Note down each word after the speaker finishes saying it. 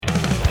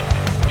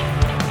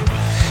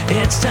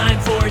It's time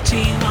for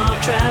Teen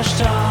Mom Trash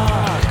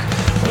Talk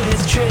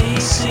with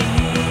Tracy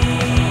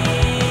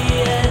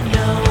and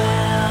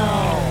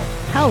Noelle.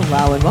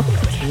 Hello and welcome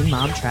to Teen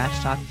Mom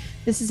Trash Talk.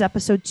 This is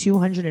episode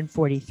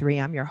 243.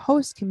 I'm your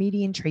host,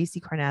 comedian Tracy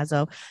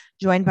Carnazzo,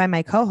 joined by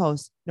my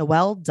co-host,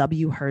 Noelle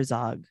W.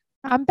 Herzog.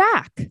 I'm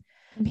back.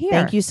 I'm here.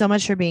 Thank you so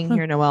much for being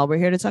here, Noelle. We're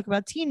here to talk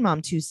about Teen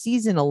Mom 2,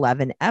 season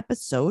 11,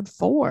 episode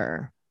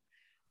 4.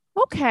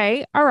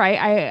 Okay. All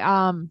right.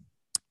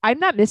 I'm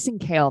not missing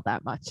Kale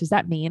that much. Does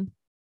that mean?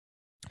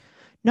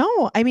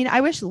 No, I mean,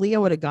 I wish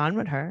Leah would have gone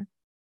with her.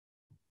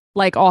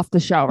 Like off the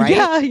show, right?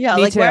 Yeah.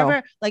 Me like too.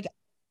 wherever, like,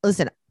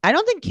 listen, I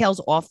don't think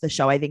Kale's off the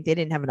show. I think they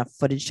didn't have enough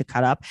footage to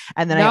cut up.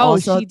 And then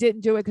she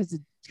didn't do it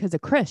because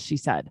of Chris, she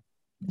said.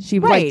 She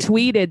Right. like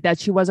tweeted that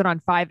she wasn't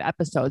on 5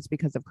 episodes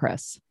because of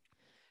Chris.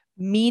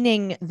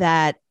 meaning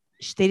that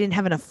they didn't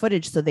have enough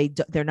footage, so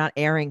they're not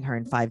airing her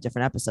in 5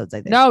 different episodes.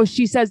 I think. No,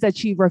 she says that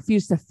she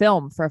refused to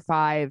film for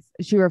 5.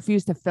 She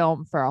refused to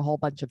film for a whole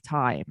bunch of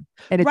time.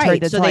 And it Right, turned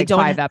into so they like don't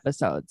 5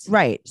 episodes.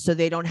 Right. So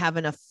they don't have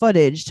enough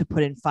footage to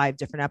put in 5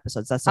 different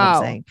episodes. That's what I'm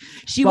Oh. saying.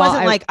 She Well,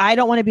 wasn't like, I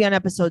don't want to be on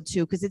episode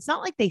 2, because it's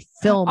not like they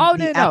film Oh,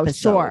 the no, episode.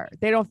 sure.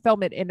 They don't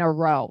film it in a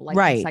row, like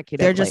Right.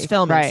 consecutively. They're just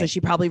filming. Right. So she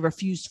probably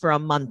refused for a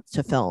month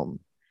to film.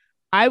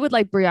 I would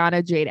like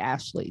Brianna Jade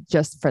Ashley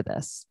just for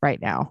this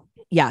right now.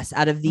 Yes.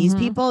 Out of these Mhm.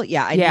 people,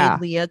 yeah, I Yeah.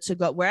 need Leah to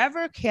go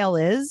wherever Kale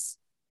is.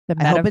 The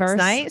I hope it's metaverse.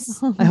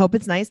 nice. I hope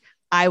it's nice.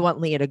 I want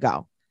Leah to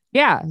go.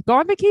 Yeah, go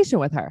on vacation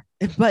with her.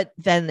 But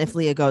then if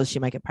Leah goes, she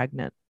might get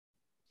pregnant.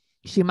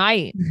 She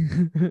might.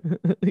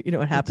 You know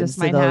what It happens just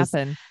might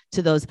happen.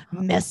 to those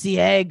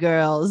Messier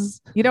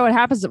girls You know what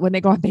happens when they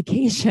go on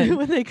vacation?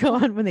 when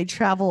they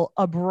travel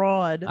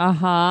abroad.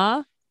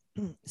 Uh-huh.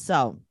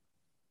 So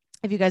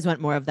if you guys want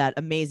more of that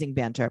amazing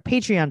banter,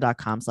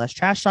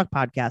 patreon.com/trash talk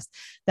podcast.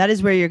 That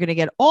is where you're going to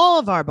get all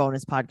of our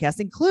bonus podcasts,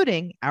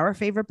 including our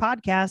favorite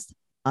podcast,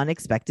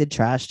 Unexpected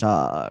Trash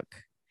Talk.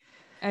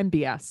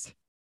 MBS.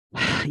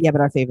 Yeah,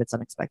 but our favorite's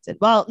Unexpected.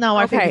 Well, no,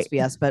 our Okay. favorite's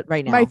BS, but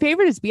right now My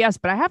favorite is BS,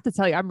 but I have to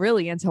tell you, I'm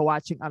really into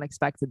watching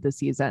Unexpected this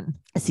season.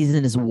 the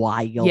season is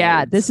wild.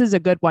 Yeah, this is a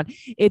good one.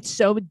 It's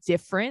so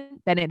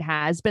different than it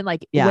has been.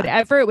 Like Yeah.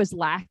 whatever it was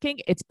lacking,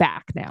 it's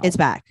back now. It's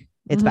back.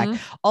 It's back. Mhm.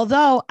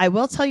 Although I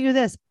will tell you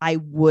this, I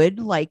would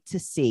like to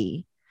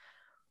see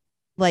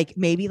like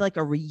maybe like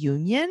a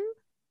reunion.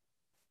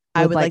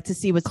 I With, would like to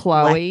see what's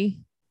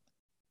Chloe.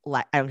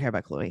 I don't care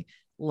about Chloe.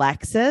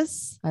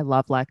 Lexus I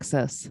love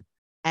Lexus.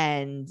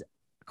 and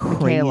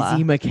Michaela.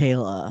 crazy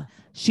Michaela.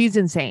 She's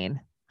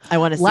insane. I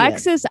want to see it.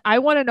 Lexus, I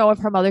want to know if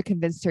her mother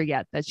convinced her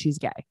yet that she's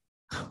gay.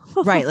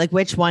 Right. Like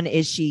which one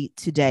is she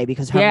today?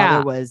 Because her Yeah.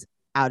 mother was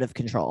out of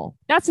control.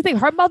 That's the thing.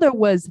 Her mother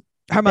was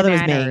Her mother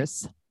was me.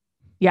 bananas.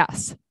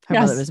 Yes. Her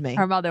Yes. mother was me.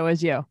 Her mother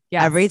was you.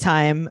 Yeah. Every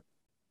time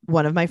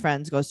one of my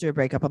friends goes through a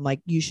breakup, I'm like,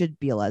 you should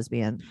be a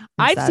lesbian.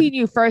 I've instead. seen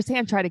you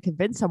firsthand try to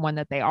convince someone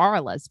that they are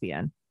a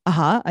lesbian.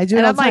 I do it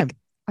And all I'm the time.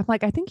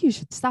 like, I think you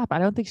should stop. I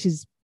don't think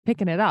she's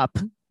picking it up.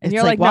 And It's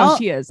you're like, like, well- no,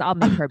 she is. I'll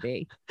make her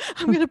be.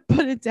 I'm gonna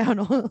put it down.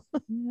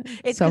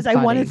 It's So because I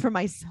want funny. it for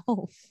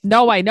myself.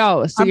 No, I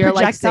know. So I'm you're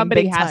like, projecting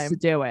somebody big has time. to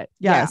do it.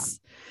 Yes.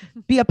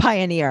 Be a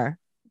pioneer.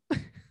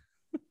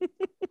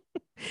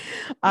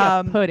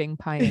 Pudding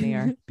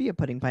pioneer. Be a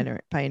pudding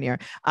pioneer.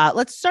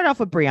 Let's start off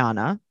with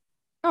Brianna.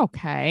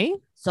 Okay.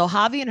 So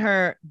Javi and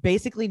her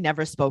basically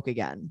never spoke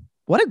again.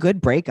 What a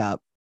good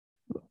breakup.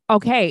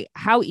 Okay.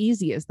 How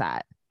easy is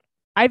that?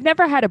 I've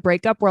never had a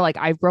breakup where like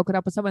I've broken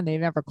up with someone, they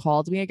never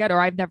called me again, or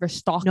I've never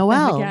stalked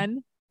Noelle. them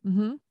again.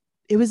 Mm-hmm.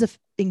 It was a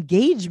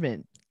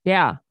engagement.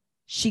 Yeah.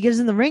 She gives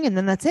him the ring and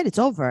then that's it. It's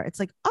over. It's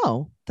like,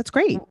 oh, that's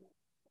great.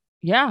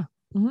 Yeah.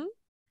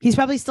 He's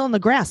probably still in the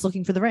grass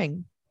looking for the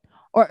ring.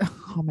 Or,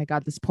 oh my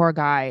God, this poor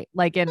guy,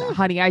 like in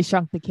Honey, I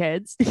Shrunk the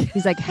Kids,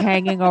 he's like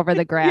hanging over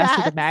the grass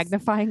with Yes. a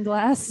magnifying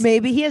glass.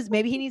 Maybe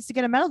he needs to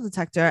get a metal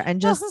detector and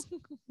just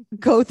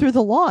go through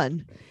the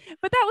lawn.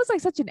 But that was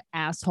like such an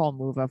asshole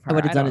move of her. I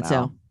would have done don't it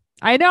know. too.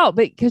 I know,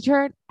 but because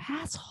you're an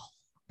asshole.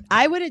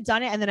 I would have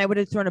done it, and then I would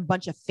have thrown a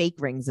bunch of fake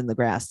rings in the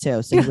grass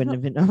too, so you wouldn't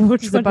even know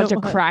which Just a one bunch it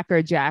of was.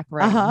 Cracker Jack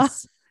rings.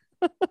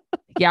 Uh-huh.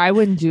 Yeah, I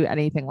wouldn't do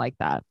anything like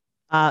that.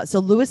 So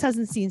Lewis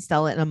hasn't seen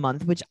Stella in a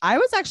month, which I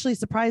was actually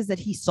surprised that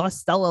he saw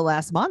Stella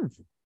last month.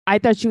 I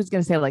thought she was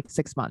going to say like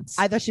 6 months.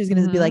 I thought she was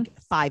going to be Mhm.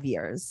 like 5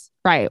 years,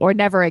 Right. Or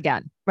never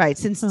again. right?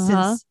 Since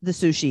Uh-huh. the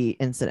sushi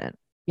incident.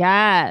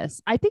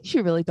 Yes. I think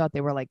she really thought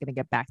they were like going to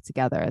get back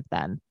together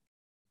then.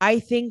 I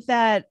think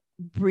that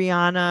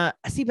Brianna,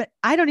 but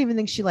I don't even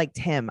think she liked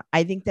him.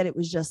 I think that it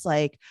was just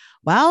like,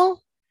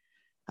 well,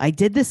 I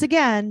did this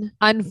again.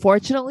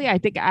 Unfortunately, I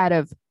think out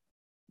of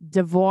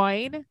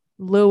Devoyne,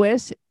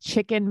 Lewis,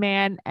 Chicken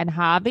Man, and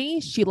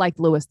Javi, she liked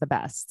Lewis the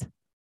best.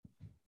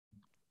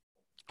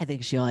 I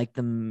think she liked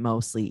them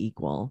mostly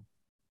equal.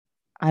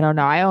 I don't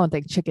know. I don't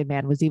think Chicken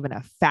Man was even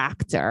a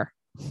factor.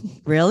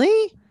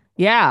 Really?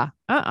 Yeah.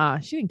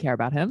 She didn't care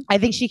about him. I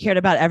think she cared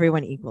about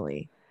everyone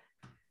equally.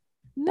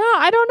 No,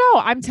 I don't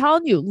know. I'm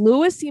telling you,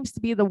 Lewis seems to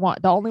be the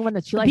only one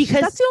that she likes.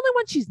 Because- That's the only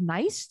one she's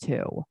nice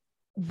to.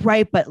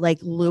 Right, but like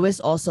Lewis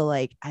also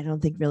like I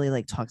don't think really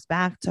like talks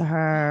back to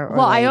her. Or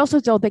Well, I like- also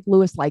don't think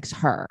Lewis likes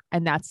her,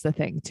 and that's the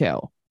thing too.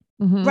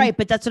 Mhm. right,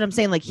 but that's what I'm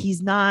saying. Like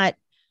he's not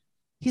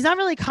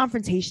really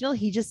confrontational.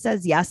 He just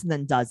says yes and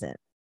then doesn't.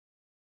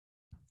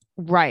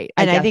 Right.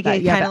 And I get think that.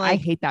 it Yeah, kinda but I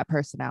like- hate that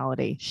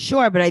personality.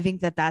 Sure, but I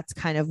think that that's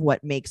kind of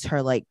what makes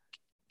her like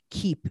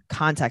keep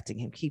contacting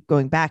him, keep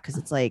going back because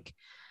it's like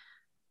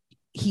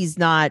he's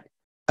not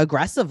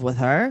aggressive with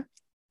her.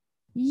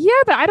 Yeah,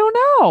 but I don't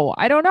know.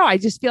 I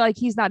just feel like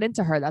he's not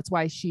into her. That's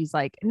why she's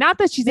like, not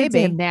that she's into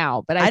Maybe. him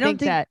now, but I, don't think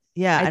think that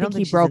yeah, I, don't think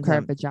he she's broke into her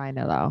him.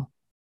 vagina though.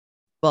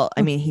 Well,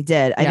 I mean, he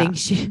did. I Yeah. think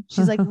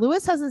she's like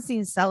Lewis hasn't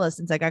seen Stella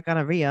since I got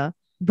gonorrhea.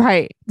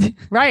 Right.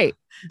 Right.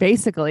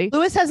 Basically.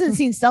 Lewis hasn't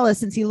seen Stella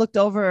since he looked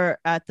over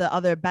at the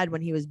other bed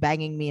when he was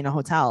banging me in a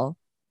hotel.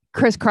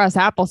 Crisscross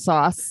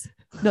applesauce.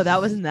 No, that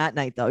wasn't that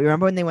night though. You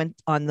remember when they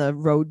went on the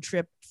road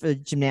trip for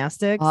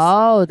gymnastics?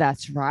 Oh,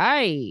 that's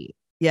right.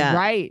 yeah.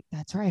 Right.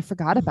 That's right. I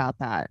forgot about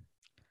that.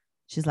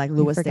 She's like,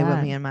 Lewis, stay with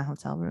forgot. me in my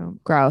hotel room.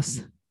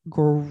 Gross.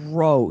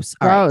 Gross.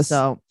 All right, Gross.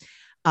 so,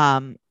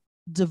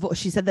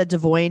 she said that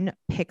Devoyne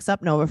picks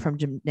up Nova from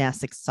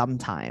gymnastics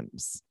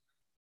sometimes.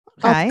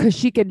 Okay. Because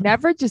she could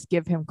never just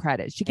give him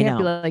credit. She I can't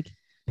be know. like,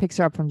 picks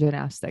her up from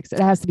gymnastics. It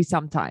has to be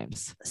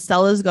sometimes.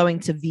 Stella's going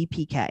to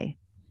VPK.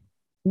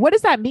 What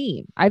does that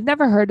mean? I've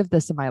never heard of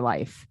this in my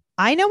life.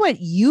 I know what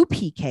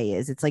UPK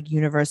is. It's like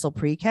universal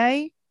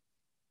pre-K.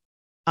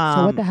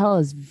 So what the hell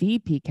is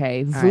VPK? all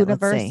right, let's see.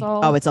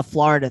 Universal. Oh, it's a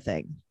Florida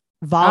thing.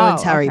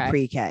 Voluntary okay.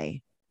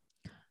 pre-K.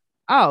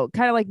 Oh,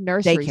 kind of like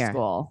nursery Daycare.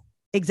 school.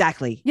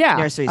 Exactly. Yeah.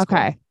 Nursery school.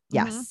 Okay.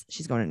 Yes.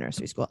 She's going to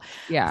nursery school.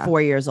 Yeah.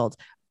 4 years old.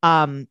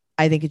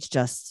 I think it's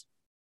just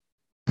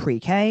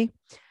pre-K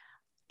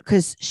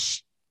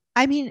because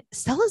I mean,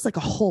 Stella's like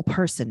a whole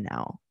person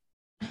now.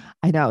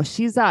 I know.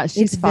 She's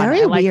It's fun.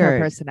 very I like her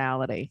weird.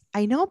 personality.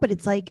 I know, but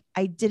it's like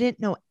I didn't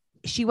know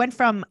she went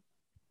from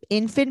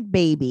infant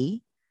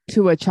baby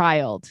To a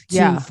child. to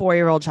Yeah.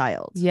 4-year-old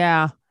child.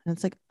 Yeah. And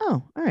it's like,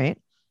 oh, all right.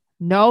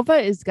 Nova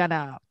is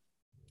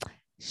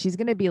she's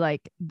gonna be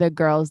like the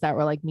girls that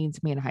were like mean to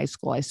me in high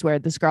school. I swear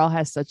this girl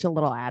has such a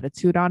little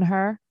attitude on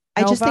her.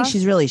 I just think Nova.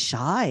 she's really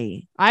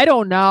shy. I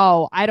don't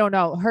know.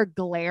 Her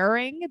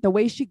glaring, the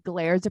way she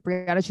glares at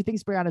Brianna, she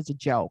thinks Brianna's a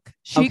joke.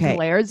 She Okay.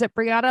 glares at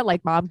Brianna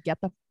like, Mom, get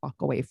the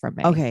fuck away from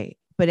me. Okay.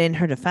 But in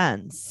her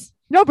defense,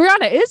 No,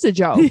 Brianna is a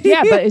joke.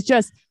 Yeah, but it's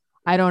just,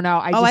 I don't know.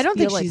 I don't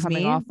feel think it she's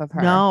coming mean. off of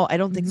her. No, I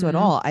don't think so at Mhm.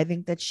 all. I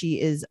think that she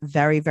is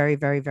very, very,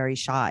 very, very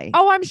shy.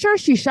 Oh, I'm sure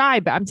she's shy,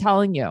 but I'm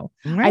telling you, All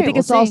I right, think we'll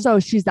it's see. also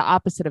she's the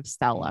opposite of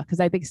Stella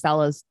because I think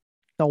Stella's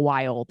the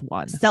wild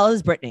one.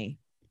 Stella's Brittany.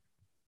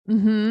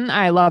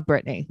 I love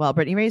Brittany, Well,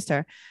 Brittany raised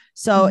her.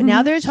 So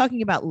now Mhm. they're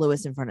talking about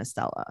Lewis in front of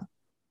Stella.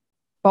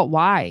 but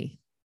why?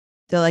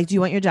 They're like, do you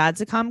want your dad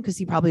to come? Because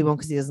he probably won't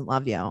because he doesn't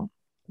love you.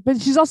 But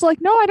she's also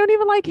like, no, I don't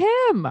even like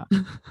him.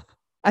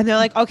 And they're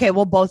like, okay,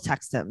 we'll both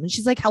text him. And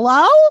she's like,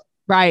 hello?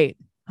 Right.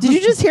 Did you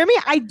just hear me?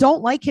 I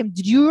don't like him.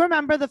 Did you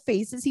remember the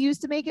faces he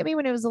used to make at me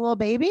when he was a little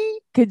baby?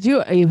 Could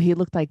you? He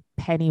looked like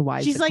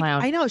Pennywise. She's the like,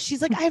 clown. I know.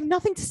 She's like, I have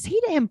nothing to say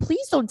to him.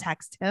 Please don't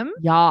text him.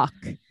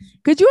 Yuck.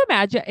 Could you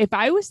imagine if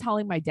I was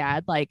telling my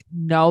dad, like,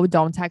 no,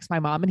 don't text my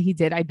mom, and he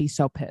did, I'd be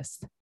so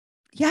pissed.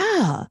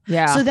 Yeah.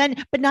 Yeah. So then,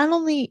 but not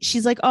only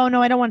she's like, oh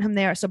no, I don't want him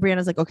there. So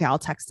Brianna's like, okay, I'll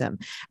text him.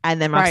 And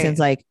then Right. Roxanne's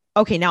like,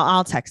 okay, now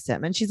I'll text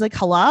him. And she's like,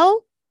 hello?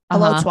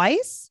 Hello Uh-huh.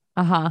 twice?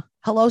 Uh-huh.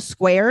 Hello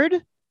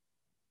squared?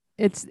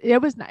 It's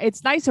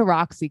nice of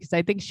Roxy because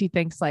I think she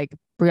thinks like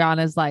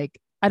Brianna's like,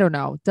 I don't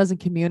know, doesn't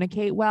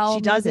communicate well.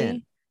 She doesn't.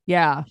 maybe.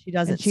 Yeah. She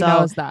doesn't. And she So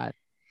knows that.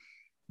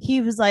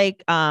 he was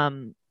like,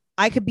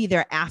 I could be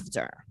there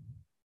after.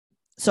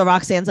 So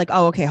Roxanne's like,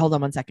 oh, okay, hold on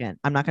 1 second.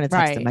 I'm not going to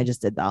text him. Right. I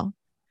just did though.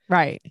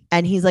 Right.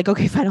 And he's like,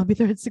 okay, fine. I'll be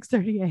there at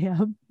 6:30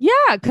 a.m.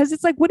 Yeah. Cause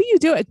it's like, what do you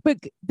do? But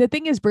the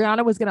thing is,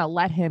 Brianna was going to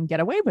let him get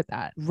away with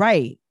that.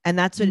 Right. And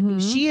that's what Mhm.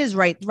 she is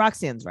right.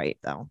 Roxanne's right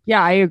though.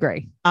 Yeah, I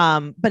agree.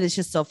 But it's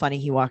just so funny.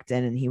 He walked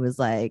in and he was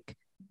like,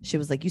 she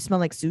was like, you smell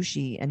like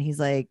sushi. And he's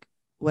like,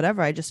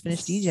 whatever. I just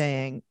finished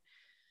DJing.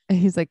 And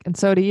he's like, and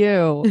so do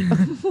you.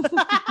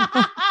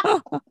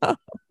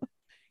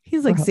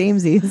 He's like, Gross.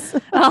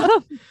 samesies.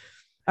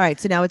 All right.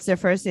 So now it's their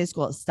first day of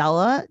school.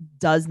 Stella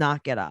does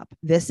not get up.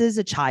 This is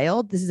a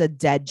child. This is a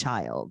dead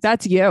child.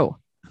 That's you.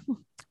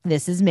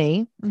 This is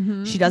me.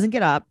 Mhm. She doesn't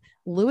get up.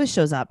 Lewis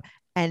shows up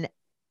and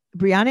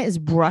Brianna is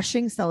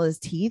brushing Stella's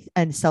teeth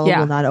and Stella Yeah.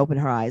 will not open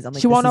her eyes. I'm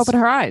like, She won't this is open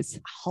her eyes.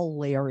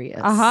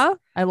 hilarious.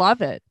 I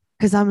love it.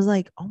 Because I was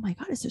like, oh my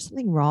God, is there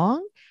something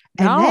wrong?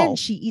 And No. then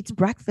she eats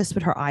breakfast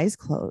with her eyes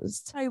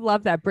closed. I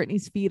love that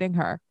Brittany's feeding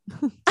her.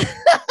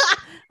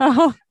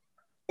 Uh-huh.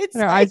 It's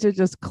And her like- eyes are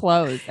just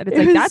closed. And it's it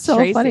like, was that's so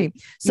Tracy. funny.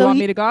 You So want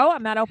he- me to go?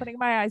 I'm not opening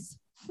my eyes.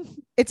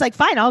 it's like,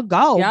 fine, I'll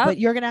go, Yeah. but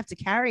you're gonna have to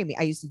carry me.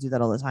 I used to do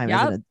that all the time.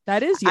 Yeah, As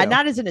that is you.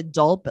 not as an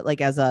adult, but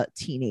like as a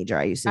teenager,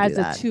 I used to as do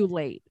a that. too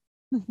late.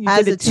 You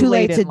As did a it too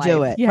late to in do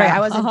life. it. Right. Yeah. I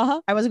wasn't-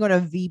 Uh-huh. I wasn't going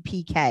to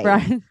VPK.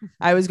 Right.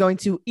 I was going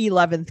to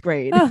 11th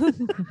grade.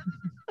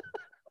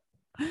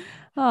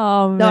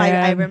 Oh man. No,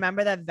 I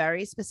remember that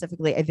very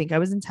specifically. I think I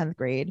was in 10th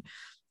grade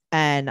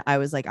And I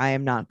was like, I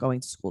am not going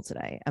to school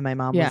today. And my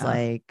mom was Yeah.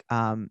 like,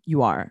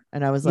 you are.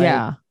 And I was like,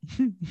 Yeah.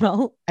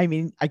 well, I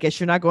mean, I guess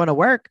you're not going to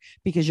work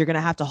because you're going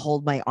to have to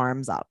hold my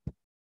arms up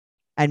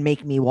and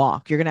make me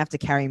walk. You're going to have to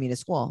carry me to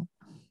school.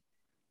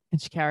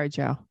 And she carried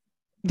you.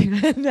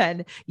 And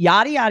then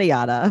yada, yada,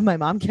 yada. My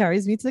mom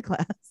carries me to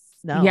class.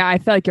 No. Yeah, I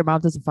feel like your mom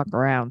doesn't fuck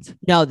around.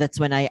 No, that's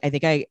when I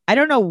think I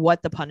don't know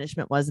what the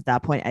punishment was at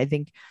that point. I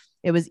think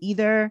it was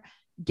either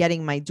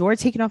getting my door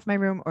taken off my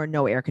room or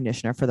no air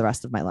conditioner for the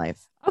rest of my life.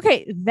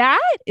 Okay,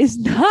 that is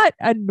not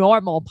a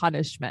normal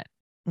punishment.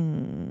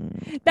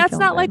 That's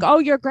not like, oh,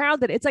 you're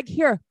grounded. It's like,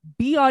 here,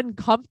 be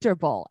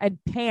uncomfortable and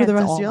pants for the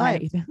rest all of your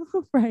life. night.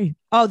 Right.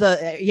 Oh,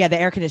 the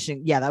air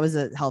conditioning. Yeah, that was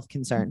a health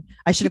concern.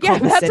 I should have Yeah,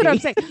 called the that's city. what I'm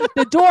saying.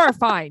 The door,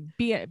 fine.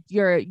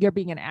 You're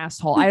being an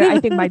asshole. I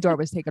think my door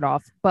was taken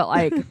off, but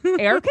like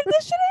air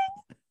conditioning.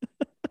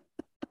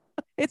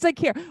 It's like,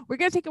 here, we're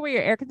gonna take away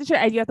your air conditioner,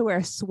 and you have to wear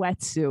a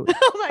sweatsuit.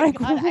 Oh my Like,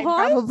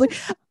 God,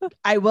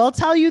 I will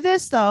tell you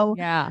this though.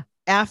 Yeah.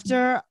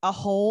 After a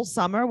whole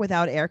summer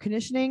without air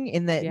conditioning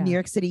in the Yeah. New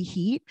York City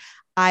heat,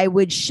 I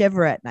would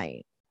shiver at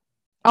night.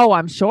 Oh,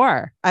 I'm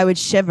sure. I would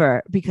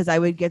shiver because I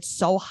would get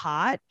so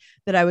hot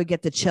that I would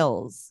get the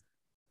chills.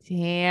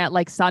 Yeah,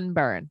 like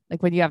sunburn,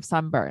 like when you have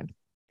sunburn.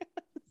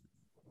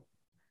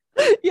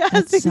 Yes,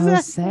 That's exactly.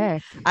 so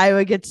sick. I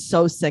would get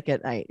so sick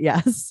at night.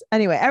 Yes.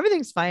 Anyway,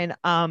 everything's fine.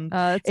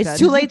 That's It's good.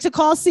 too late to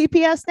call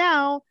CPS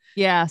now.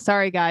 Yeah,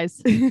 sorry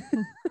guys. All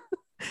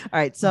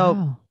right. So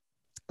Wow.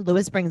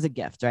 Lewis brings a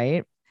gift,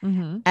 right?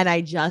 Mhm. And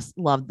I just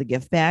loved the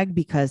gift bag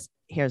because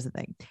here's the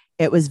thing.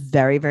 It was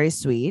very, very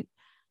sweet.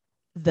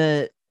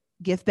 The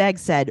gift bag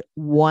said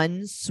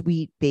one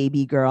sweet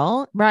baby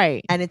girl.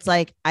 Right. And it's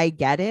like, I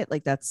get it.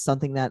 Like that's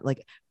something that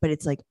like, but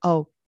it's like,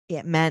 oh,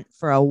 it meant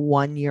for a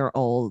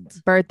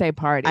 1-year-old. Birthday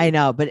party. I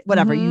know, but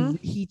whatever. Mhm.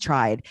 He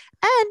tried.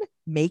 And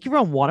make your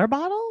own water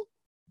bottle.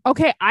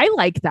 Okay, I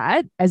like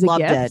that as a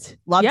Loved gift. it.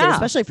 Loved it, Yeah.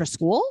 especially for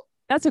school.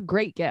 That's a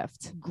great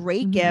gift.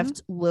 Great Mhm.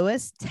 gift.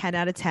 Lewis, 10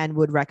 out of 10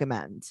 would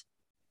recommend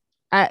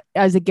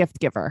As a gift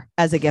giver,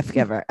 as a gift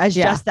giver, as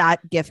Yeah. just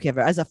that gift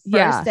giver, as a first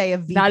Yeah. day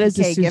of VPK not as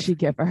a gift. sushi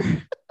giver.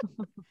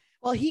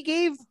 Well, he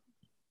gave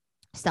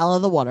Stella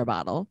the water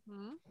bottle.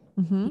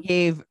 Mm-hmm. He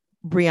gave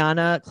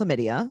Brianna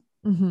chlamydia.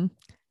 Mm-hmm.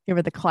 Give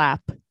her the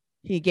clap.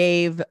 He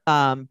gave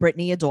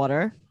Brittany a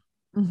daughter.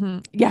 Mm-hmm.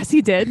 Yes,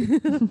 he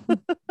did.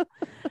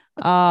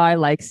 Oh, I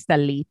like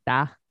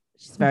Stelita.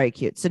 She's very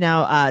cute. So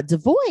now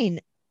Devoyne,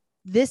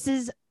 this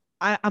is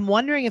I'm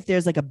wondering if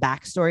there's like a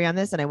backstory on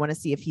this, and I want to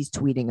see if he's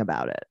tweeting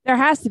about it. There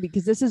has to be,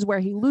 because this is where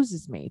he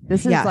loses me.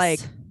 This is Yes. like,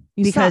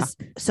 you because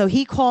suck. so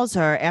he calls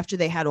her after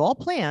they had all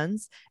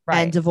plans, Right.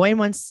 and Devoyne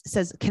once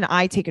says, "Can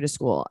I take her to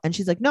school?" And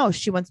she's like, "No,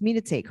 she wants me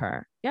to take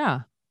her."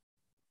 Yeah.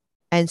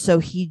 And so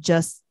he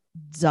just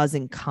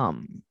doesn't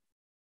come.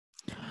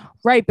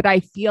 Right. But I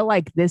feel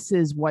like this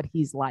is what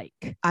he's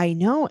like. I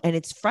know, and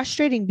it's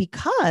frustrating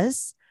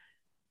because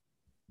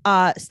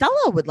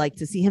Stella would like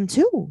to see him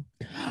too.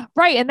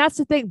 Right. And that's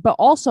the thing. But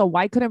also,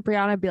 why couldn't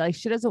Brianna be like,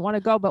 she doesn't want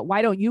to go, but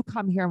why don't you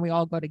come here and we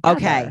all go together?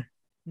 Okay,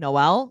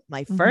 Noelle,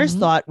 my first Mhm.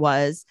 thought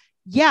was,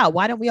 yeah,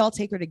 why don't we all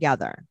take her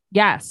together?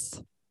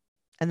 Yes.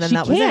 And then She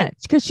that was can't, it.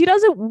 because she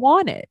doesn't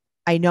want it.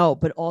 I know,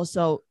 but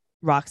also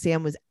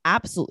Roxanne was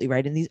absolutely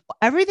right. And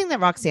everything that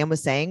Roxanne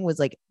was saying was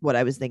like what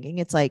I was thinking.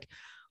 It's like,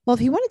 well, if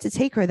he wanted to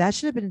take her, that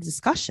should have been a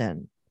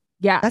discussion.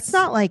 Yeah. That's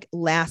not like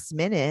last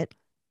minute.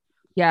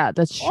 Yeah,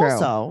 that's true.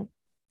 Also,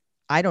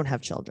 I don't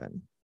have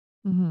children,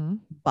 Mhm.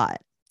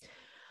 but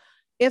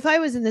if I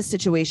was in this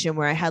situation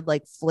where I had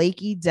like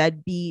flaky,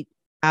 deadbeat,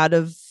 out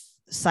of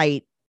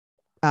sight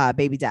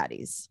baby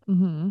daddies,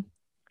 Mhm.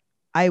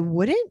 I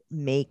wouldn't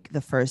make the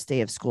first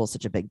day of school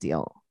such a big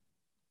deal.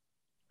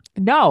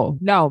 No,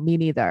 me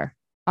neither.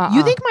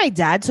 You think my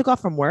dad took off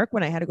from work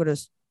when I had to go to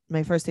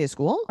my first day of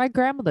school? My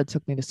grandmother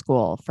took me to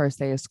school, first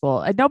day of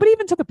school. And nobody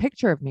even took a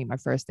picture of me my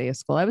first day of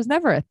school. I was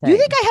never a thing. Do you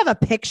think I have a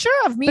picture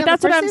of me? But on the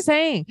that's what first I'm day?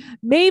 saying.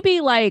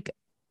 Maybe like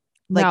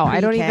no, I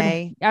don't even.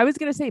 pre-K? I was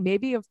gonna say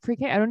maybe of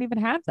pre-K. I don't even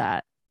have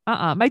that.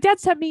 My dad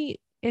sent me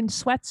in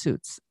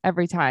sweatsuits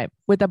every time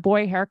with a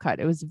boy haircut.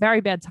 It was a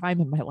very bad time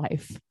in my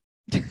life.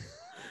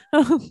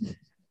 And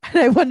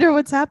I wonder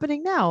what's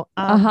happening now.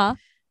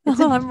 It's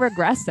I'm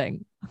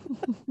regressing.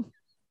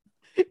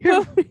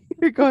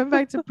 You're going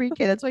back to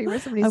pre-K. That's why you wear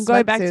so many I'm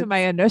going back to sweatsuits. my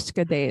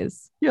Anushka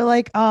days. You're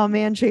like, oh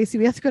man, Tracy,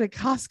 we have to go to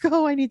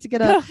Costco. I need to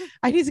get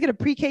a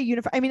pre-K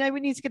uniform. I mean, I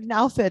would need to get an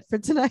outfit for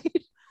tonight.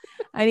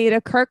 I need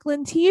a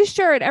Kirkland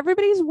t-shirt.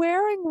 Everybody's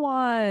wearing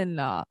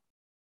one.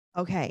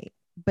 Okay.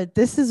 But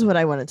this is what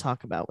I want to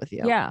talk about with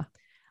you. Yeah.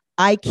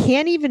 I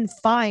can't even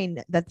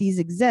find that these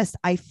exist.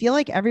 I feel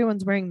like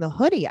everyone's wearing the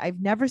hoodie. I've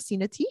never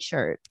seen a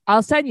t-shirt.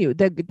 I'll send you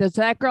there's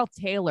that girl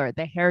Taylor,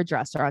 the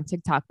hairdresser on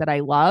TikTok that I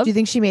love. Do you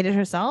think she made it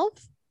herself?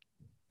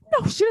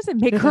 No, she doesn't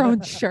make her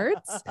own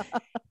shirts.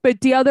 But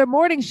the other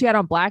morning she had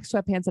on black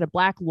sweatpants and a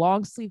black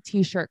long sleeve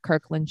t-shirt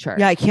Kirkland shirt.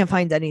 Yeah, I can't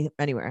find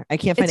anywhere. I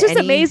can't find It's just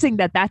any. amazing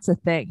that that's a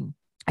thing.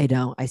 I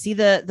know. I see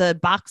the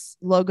box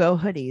logo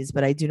hoodies,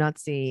 but I do not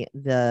see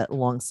the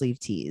long sleeve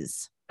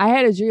tees. I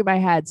had a dream I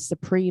had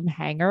Supreme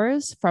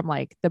hangers from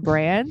like the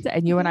brand,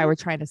 and you and I were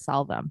trying to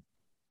sell them.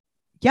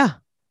 Yeah.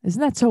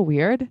 Isn't that so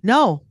weird?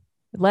 No,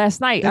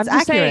 Last night. that's I'm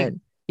just accurate.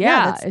 saying.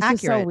 Yeah, that's it's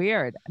just so accurate.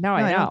 weird. No, No,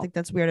 I I know. don't think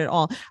that's weird at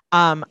all.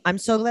 I'm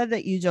so glad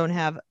that you don't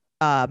have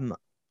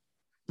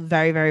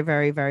very, very,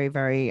 very, very,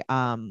 very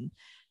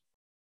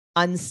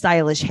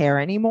unstylish hair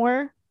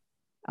anymore,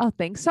 Oh,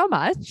 thanks so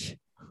much.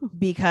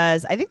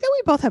 because I think that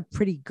we both have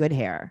pretty good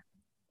hair.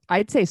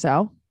 I'd say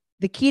so.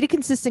 The key to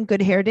consistent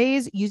good hair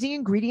days: using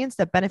ingredients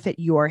that benefit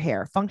your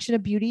hair. Function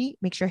of Beauty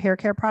makes your hair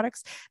care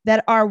products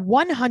that are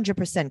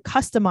 100%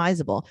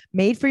 customizable,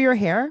 made for your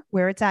hair,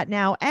 where it's at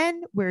now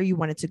and where you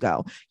want it to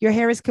go. Your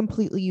hair is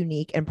completely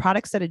unique, and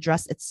products that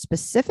address its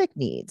specific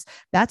needs.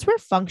 That's where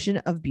Function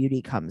of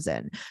Beauty comes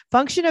in.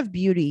 Function of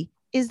Beauty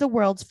is the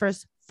world's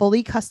first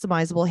fully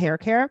customizable hair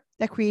care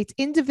that creates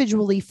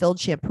individually filled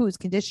shampoos,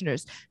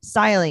 conditioners,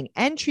 styling,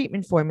 and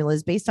treatment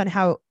formulas based on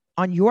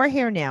your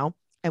hair now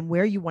and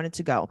where you want it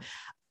to go.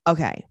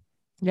 Okay.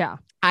 Yeah.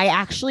 I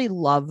actually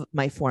love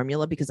my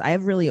formula because I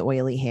have really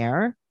oily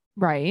hair,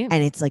 Right.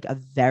 and it's like a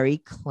very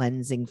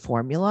cleansing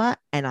formula,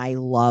 and I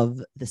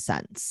love the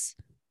scents.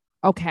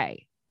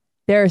 Okay.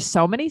 There are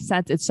so many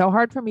scents. It's so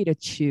hard for me to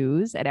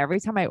choose. And every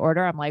time I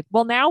order, I'm like,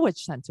 well, now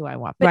which scent do I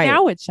want? But Right.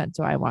 now which scent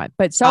do I want?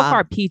 But so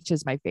far, peach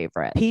is my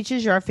favorite. Peach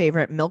is your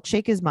favorite.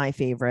 Milkshake is my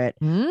favorite.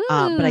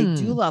 But I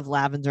do love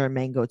lavender and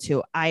mango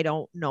too. I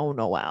don't know,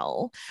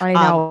 Noelle. I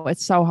know.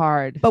 It's so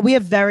hard. But we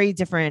have very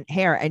different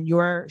hair, and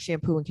your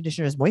shampoo and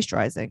conditioner is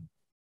moisturizing.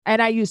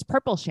 And I use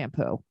purple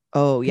shampoo.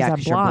 Oh, yeah, I'm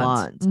because you're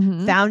blonde.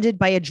 Mhm. Founded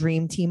by a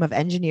dream team of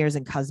engineers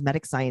and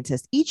cosmetic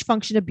scientists, each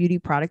Function of Beauty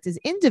product is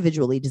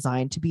individually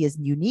designed to be as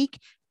unique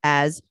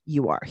as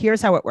you are.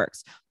 Here's how it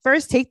works.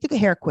 First, take the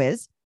hair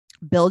quiz,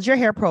 build your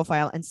hair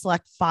profile, and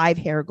select 5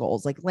 hair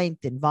goals like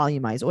lengthen,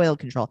 volumize, oil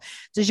control.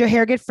 Does your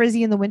hair get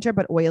frizzy in the winter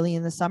but oily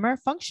in the summer?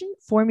 Function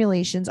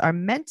formulations are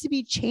meant to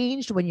be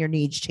changed when your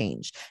needs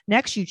change.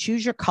 Next, you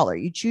choose your color,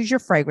 you choose your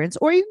fragrance,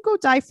 or you can go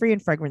dye-free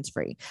and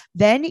fragrance-free.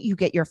 Then you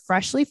get your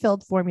freshly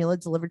filled formula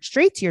delivered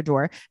straight to your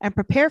door and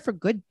prepare for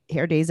good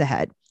hair days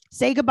ahead.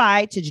 Say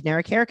goodbye to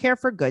generic hair care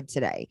for good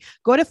today.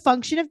 Go to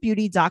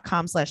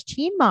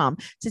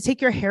functionofbeauty.com/teenmom to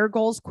take your hair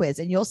goals quiz,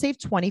 and you'll save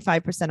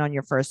 25% on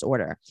your first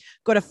order.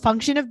 Go to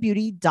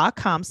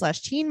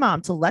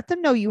functionofbeauty.com/teenmom to let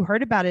them know you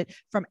heard about it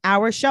from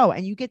our show,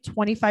 and you get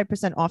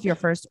 25% off your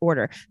first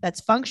order.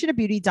 That's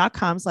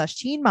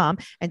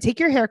functionofbeauty.com/teenmom, and take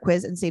your hair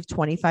quiz and save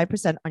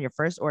 25% on your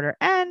first order.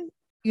 And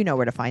you know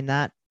where to find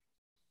that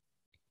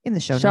in the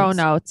show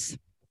notes.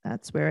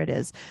 That's where it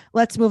is.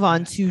 Let's move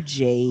on to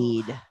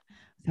Jade.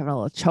 Having a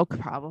little choke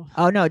problem.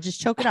 Oh no, just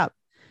choke it up.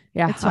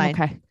 Yeah, it's fine.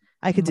 Okay.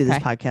 I could do this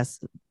Okay.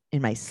 podcast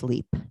in my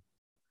sleep.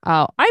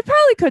 Oh, I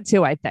probably could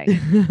too, I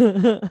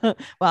think.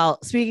 Well,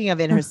 speaking of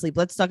in her sleep,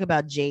 let's talk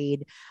about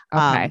Jade.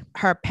 Okay.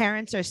 Her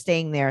parents are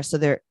staying there, so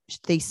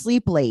they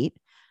sleep late,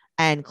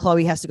 and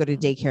Chloe has to go to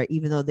daycare,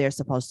 even though they're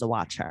supposed to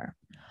watch her.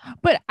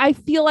 But I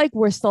feel like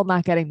we're still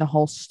not getting the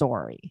whole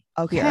story.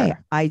 Okay,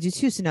 here. I do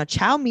too. So now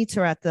Chow meets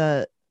her at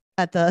the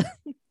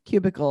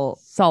cubicle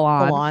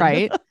Salon.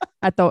 Right?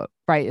 at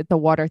the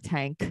water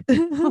tank.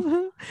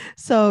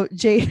 So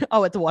Jade,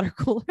 at the water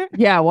cooler.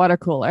 Yeah, water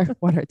cooler,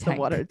 water The tank.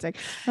 water tank.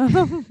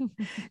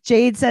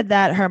 Jade said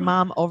that her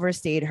mom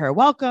overstayed her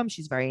welcome.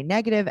 She's very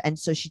negative, and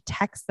so she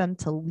texts them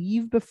to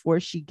leave before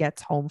she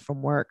gets home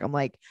from work. I'm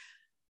like,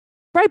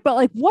 Right, but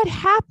like, what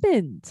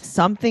happened?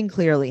 something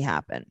clearly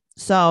happened.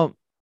 So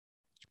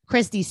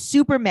Christy's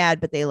super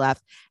mad, but they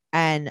left.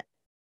 And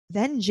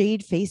then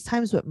Jade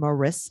FaceTimes with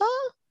Marissa.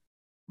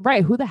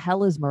 Right, who the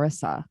hell is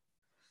Marissa?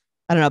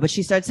 I don't know, but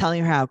she starts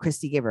telling her how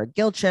Christy gave her a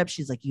guilt trip.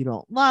 She's like, you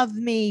don't love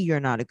me.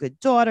 You're not a good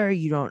daughter.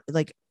 You don't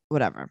like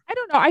whatever. I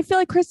don't know. I feel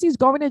like Christy's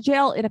going to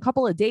jail in a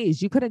couple of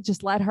days. You couldn't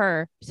just let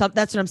her. So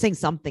that's what I'm saying.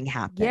 Something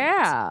happened.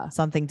 Yeah.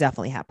 Something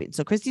definitely happened.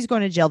 So Christy's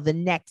going to jail the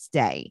next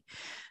day.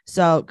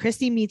 So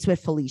Christy meets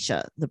with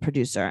Felicia, the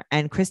producer,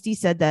 and Christy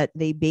said that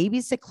they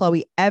babysit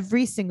Chloe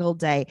every single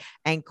day.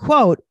 And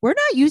quote, we're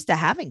not used to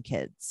having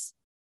kids.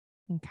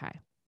 Okay.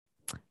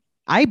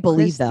 I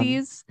believe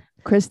them.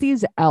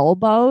 Christy's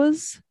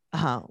elbows.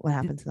 What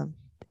happened to them?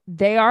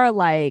 They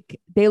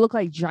look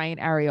like giant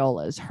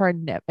areolas. Her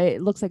nip,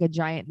 it looks like a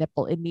giant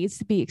nipple. It needs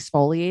to be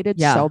exfoliated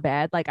so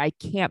bad. Like, I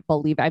can't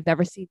believe I've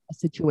never seen a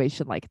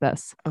situation like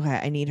this. Okay,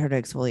 I need her to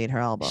exfoliate her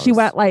elbows.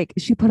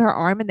 She put her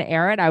arm in the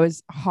air and I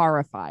was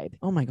horrified.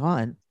 Oh my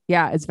God.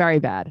 Yeah, it's very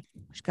bad.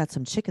 She's got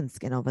some chicken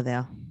skin over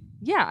there.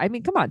 Yeah, I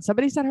mean, come on.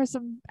 Somebody sent her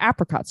some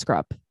apricot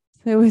scrub.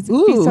 It would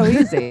be so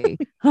easy.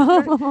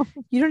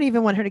 You don't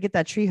even want her to get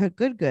that tree hood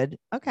good.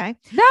 Okay.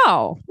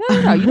 No,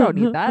 you don't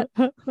need that.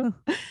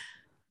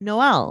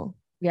 Noelle.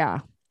 Yeah.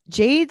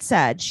 Jade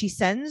said she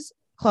sends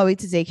Chloe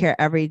to daycare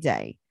every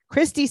day.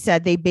 Christy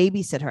said they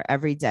babysit her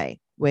every day.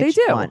 Which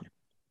They do. one?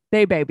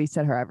 They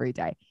babysit her every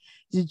day.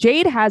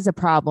 Jade has a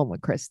problem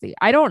with Christy.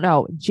 I don't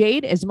know.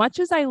 Jade, as much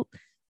as I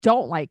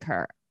don't like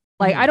her,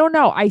 like, I don't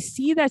know. I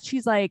see that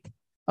she's like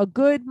a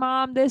good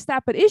mom, this,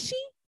 that, but is she?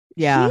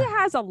 Yeah. She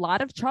has a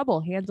lot of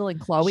trouble handling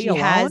Chloe She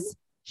alone. has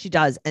She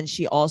does. And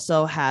she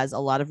also has a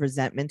lot of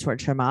resentment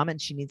towards her mom,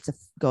 and she needs to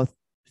go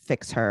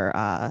fix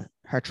her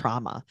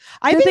trauma.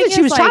 I think that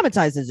she was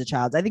traumatized as a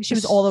child. I think she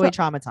was all the way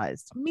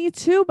traumatized. Me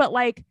too. But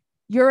like,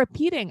 you're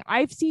repeating.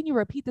 I've seen you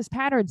repeat this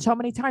pattern so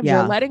many times. Yeah.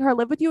 You're letting her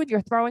live with you and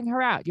you're throwing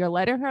her out. You're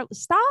letting her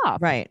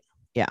stop. Right.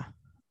 Yeah.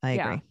 I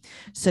agree.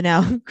 So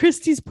now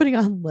Christy's putting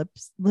on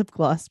lip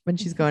gloss when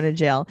she's going to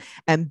jail.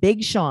 And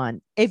Big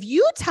Sean, if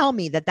you tell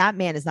me that that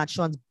man is not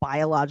Sean's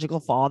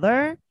biological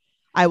father,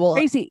 I will.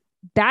 Crazy.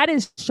 That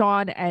is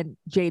Sean and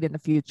Jade in the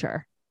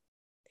future.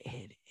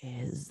 It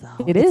is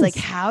though. It is like,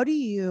 how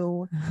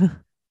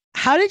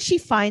did she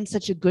find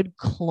such a good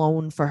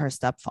clone for her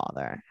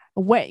stepfather?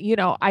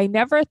 I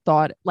never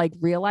thought,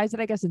 realized it,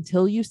 I guess,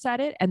 until you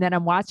said it. And then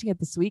I'm watching it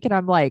this week and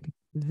I'm like,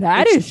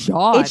 that is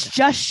Sean. It's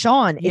just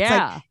Sean. It's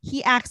like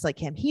he acts like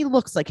him. He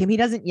looks like him. He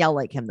doesn't yell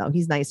like him though.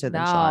 He's nicer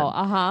than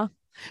Sean.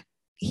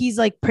 He's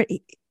like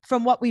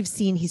from what we've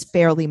seen, he's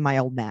fairly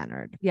mild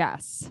mannered.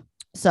 Yes.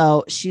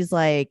 So she's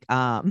like,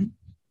 I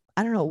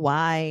don't know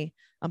why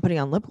I'm putting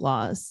on lip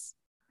gloss.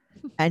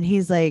 And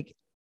she's like,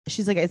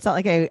 it's not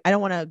like I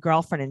don't want a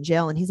girlfriend in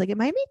jail. And he's like, it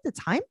might make the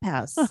time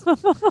pass.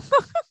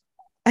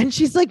 And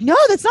she's like, no,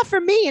 that's not for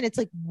me. And it's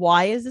like,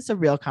 why is this a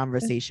real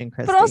conversation,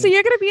 Christy? But also,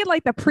 you're going to be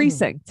in the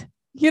precinct.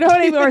 You know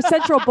what I mean? Or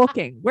central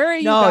booking. Where are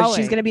you going? No,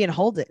 she's going to be in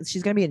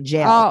She's going to be in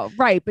jail. Oh,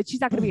 right. But she's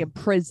not going to be in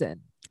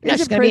prison. No,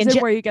 she's going to be in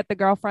prison where you get the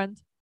girlfriend.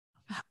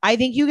 I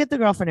think you get the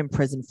girlfriend in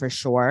prison for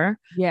sure.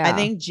 Yeah. I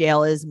think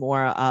jail is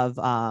more of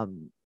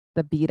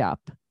the beat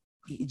up.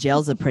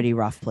 Jail's a pretty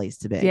rough place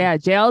to be. Yeah.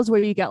 Jail is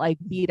where you get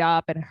beat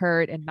up and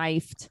hurt and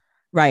knifed.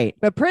 Right.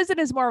 But prison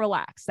is more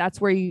relaxed.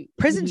 That's where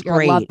prison's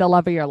great. The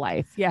love of your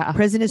life. Yeah.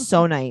 Prison is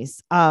so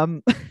nice.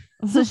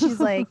 So she's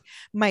like,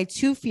 my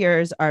two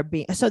fears are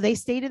so they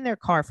stayed in their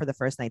car for the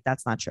first night.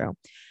 That's not true.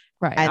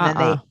 Right.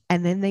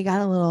 And then they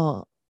got a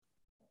little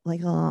and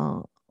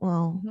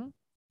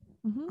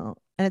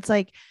it's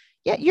like,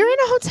 yeah, you're in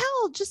a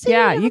hotel. Just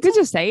say you could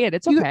just say it.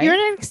 It's okay. You're in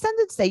an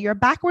extended stay. You're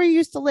back where you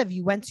used to live.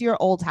 You went to your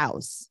old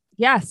house.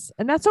 Yes.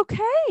 And that's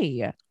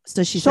okay.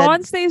 So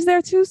Sean stays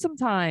there too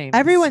sometimes.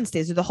 Everyone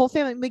stays there. The whole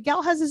family.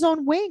 Miguel has his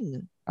own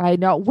wing. I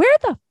know. Where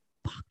the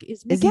fuck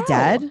is Miguel? Is he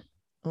dead?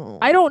 Oh.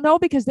 I don't know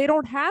because they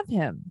don't have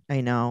him.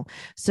 I know.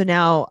 So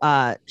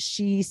now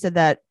she said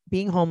that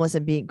being homeless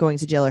and going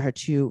to jail are her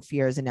two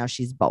fears, and now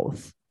she's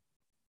both.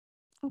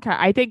 Okay.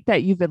 I think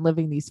that you've been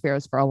living these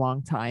fears for a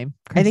long time,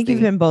 Christy. I think you've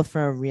been both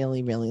for a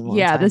really, really long time.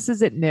 Yeah, this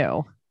isn't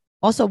new.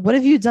 Also, what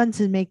have you done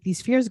to make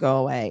these fears go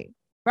away?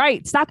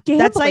 Right. Stop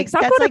gambling.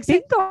 Stop going to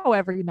bingo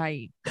every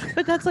night.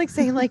 But that's like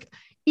saying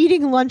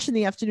eating lunch in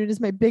the afternoon is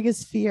my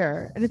biggest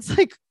fear. And it's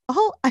like,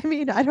 I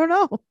mean, I don't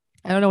know.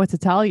 I don't know what to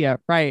tell you.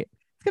 Right.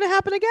 It's going to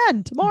happen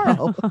again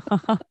tomorrow.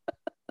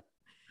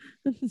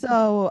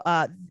 So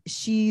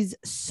she's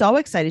so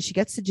excited. She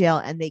gets to jail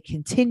and they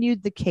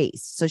continued the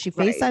case. So she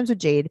FaceTimes with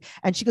Jade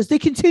and she goes, they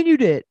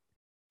continued it.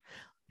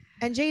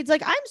 And Jade's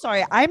like, I'm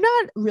sorry, I'm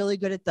not really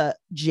good at the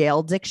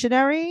jail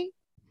dictionary.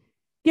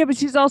 Yeah, but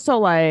she's also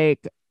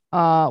like,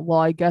 well,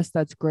 I guess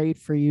that's great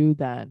for you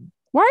then.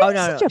 Why are you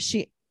such a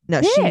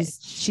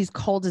she's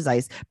cold as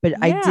ice. But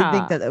I did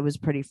think that it was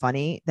pretty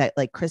funny that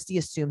Christy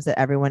assumes that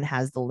everyone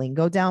has the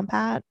lingo down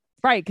pat.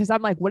 Right. Because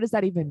I'm like, what does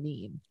that even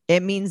mean?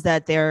 It means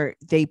that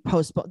they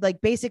postpone,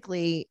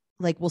 basically,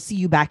 we'll see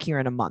you back here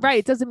in a month. Right.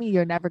 It doesn't mean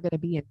you're never going to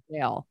be in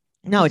jail.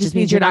 No, it just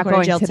means you're not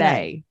going to jail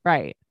today.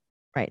 Right.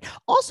 Right.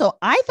 Also,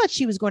 I thought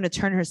she was going to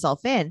turn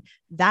herself in.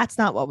 That's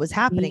not what was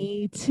happening.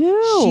 Me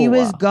too. She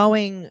was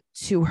going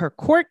to her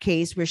court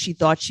case where she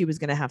thought she was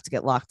going to have to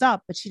get locked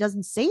up, but she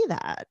doesn't say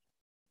that.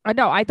 I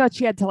know. I thought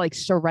she had to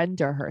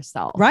surrender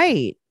herself.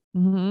 Right.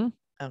 Mm-hmm.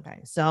 Okay.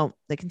 So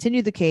they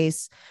continued the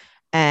case.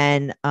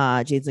 And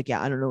Jade's like,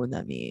 yeah, I don't know what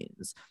that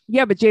means.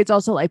 Yeah, but Jade's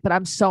also like, but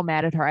I'm so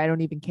mad at her. I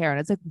don't even care. And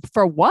it's like,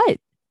 for what?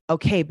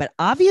 Okay, but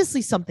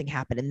obviously something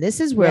happened. And this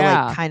is where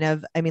I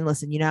mean,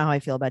 listen, you know how I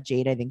feel about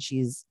Jade. I think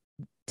she's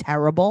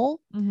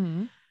terrible.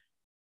 Mm-hmm.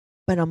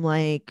 But I'm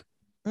like,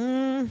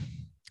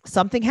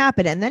 something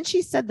happened. And then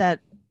she said that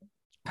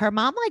her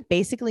mom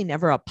basically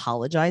never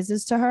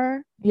apologizes to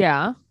her.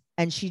 Yeah.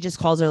 And she just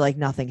calls her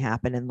nothing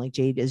happened. And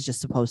Jade is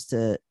just supposed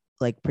to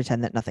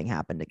pretend that nothing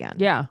happened again.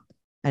 Yeah.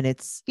 And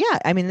it's,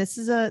 I mean, this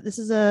is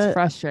it's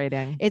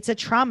frustrating. It's a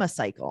trauma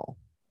cycle.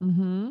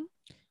 Mm-hmm.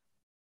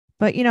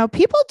 But,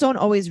 people don't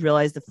always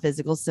realize the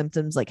physical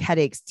symptoms like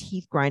headaches,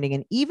 teeth grinding,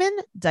 and even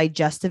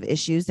digestive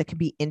issues that can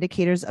be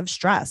indicators of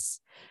stress.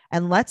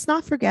 And let's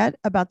not forget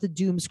about the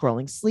doom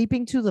scrolling,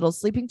 sleeping too little,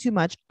 sleeping too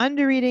much,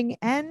 undereating,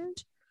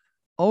 and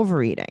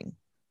overeating.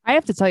 I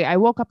have to tell you, I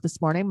woke up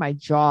this morning, my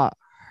jaw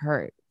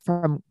hurt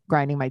from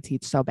grinding my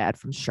teeth so bad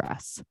from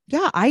stress.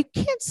 Yeah, I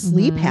can't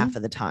sleep half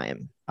of the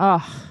time.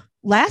 Oh,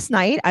 last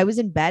night I was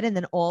in bed and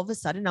then all of a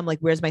sudden I'm like,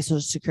 where's my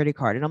social security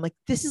card? And I'm like,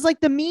 this is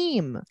the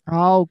meme.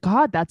 Oh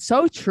God, that's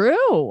so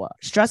true.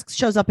 Stress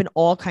shows up in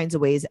all kinds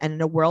of ways. And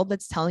in a world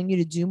that's telling you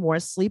to do more,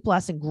 sleep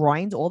less, and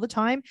grind all the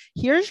time,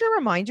 here's your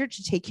reminder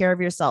to take care of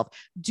yourself.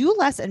 Do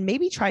less and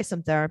maybe try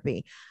some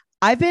therapy.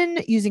 I've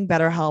been using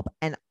BetterHelp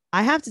and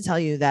I have to tell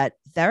you that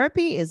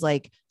therapy is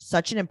like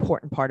such an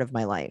important part of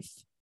my life.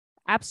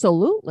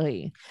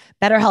 Absolutely.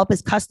 BetterHelp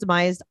is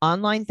customized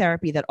online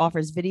therapy that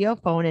offers video,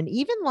 phone, and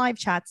even live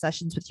chat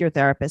sessions with your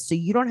therapist, so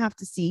you don't have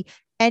to see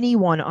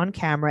anyone on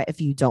camera if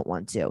you don't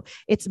want to.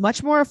 It's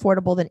much more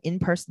affordable than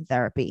in-person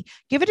therapy.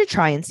 Give it a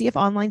try and see if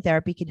online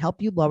therapy can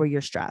help you lower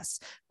your stress.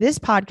 This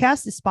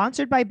podcast is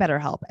sponsored by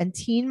BetterHelp, and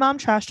Teen Mom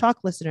Trash Talk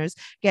listeners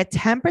get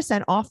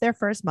 10% off their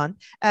first month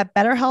at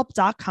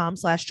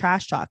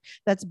betterhelp.com/trash talk.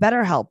 That's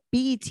BetterHelp,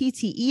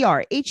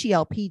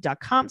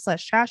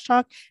 BetterHelp.com/trash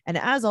talk. And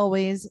as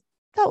always,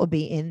 that will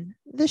be in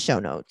the show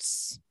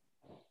notes.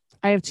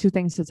 I have 2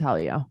 things to tell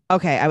you.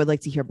 Okay, I would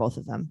like to hear both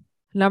of them.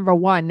 Number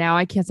 1, now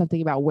I can't stop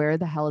thinking about where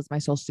the hell is my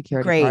social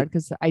security card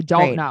because I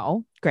don't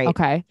know. Great.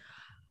 Okay.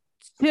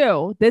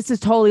 2, this is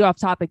totally off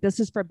topic.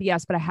 This is for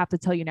BS, but I have to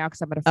tell you now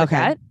because I'm going to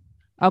forget.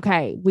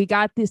 Okay. We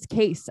got this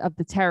case of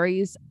the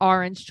Terry's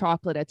orange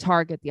chocolate at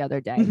Target the other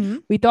day. Mm-hmm.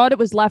 We thought it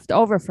was left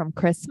over from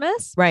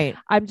Christmas. Right.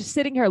 I'm just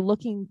sitting here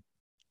looking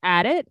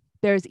at it.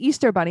 There's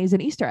Easter bunnies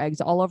and Easter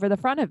eggs all over the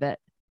front of it.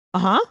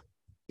 Uh-huh.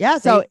 Yeah.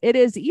 So it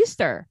is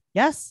Easter.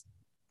 Yes.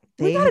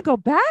 We got to go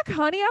back,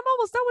 honey. I'm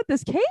almost done with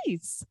this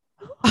case.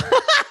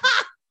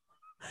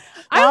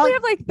 I only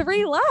have like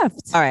 3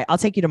 left. All right. I'll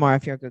take you tomorrow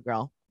if you're a good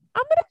girl.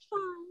 I'm going to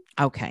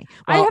try. Okay.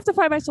 Well, I have to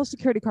find my social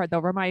security card though.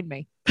 Remind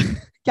me.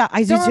 Yeah,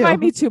 I do Don't too. remind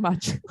me too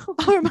much.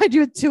 I'll remind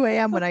you at 2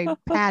 a.m. when I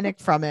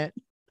panicked from it.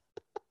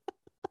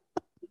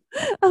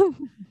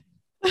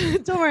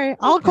 Don't worry.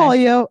 I'll call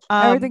you.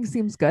 Everything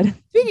seems good.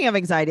 Speaking of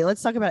anxiety,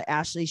 let's talk about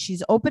Ashley.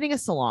 She's opening a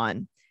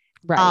salon.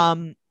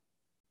 Right.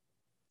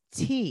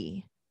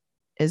 T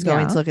is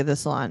going to look at the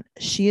salon.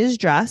 She is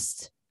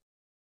dressed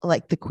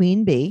like the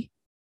queen bee.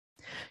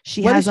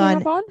 She has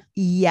on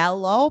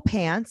yellow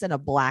pants and a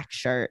black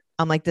shirt.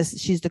 I'm like,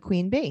 she's the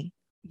queen bee.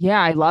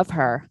 Yeah, I love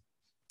her.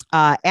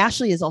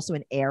 Ashley is also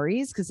an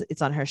Aries because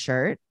it's on her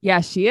shirt.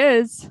 Yeah, she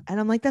is. And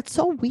I'm like, that's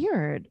so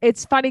weird.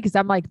 It's funny because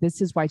I'm like, this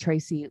is why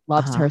Tracy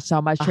loves her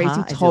so much.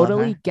 Tracy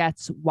totally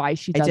gets why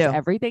she does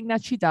everything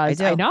that she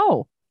does. I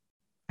know.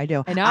 I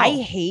do. I know.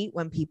 I hate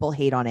when people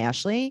hate on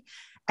Ashley.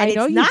 And I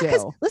know it's you not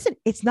do. Listen,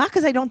 it's not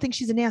because I don't think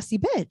she's a nasty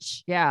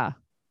bitch. Yeah.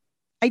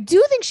 I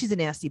do think she's a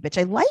nasty bitch.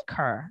 I like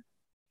her.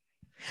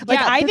 Like,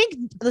 yeah,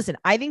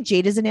 I think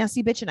Jade is a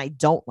nasty bitch and I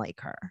don't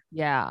like her.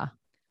 Yeah.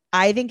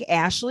 I think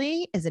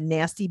Ashley is a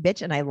nasty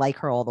bitch and I like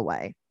her all the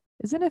way.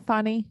 Isn't it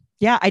funny?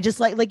 Yeah. I just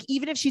like,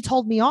 even if she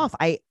told me off,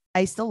 I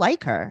still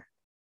like her.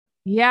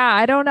 Yeah.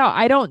 I don't know.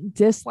 I don't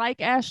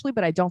dislike Ashley,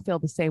 but I don't feel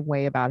the same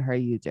way about her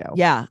you do.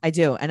 Yeah, I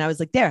do. And I was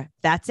like,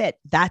 that's it.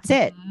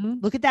 Mm-hmm.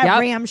 Look at that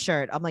Ram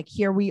shirt. I'm like,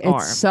 here we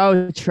are. It's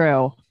so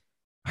true.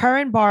 Her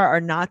and Bar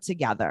are not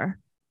together.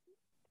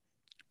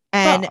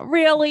 And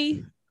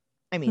really?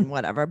 I mean,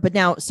 whatever. But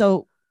now,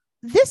 so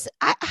this,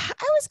 I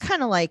was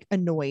kind of like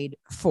annoyed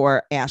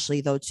for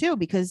Ashley though, too,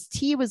 because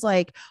T was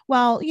like,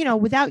 well, you know,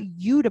 without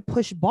you to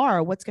push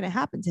Bar, what's going to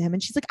happen to him?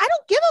 And she's like, I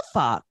don't give a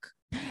fuck.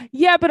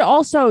 Yeah, but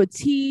also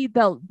T,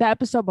 the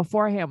episode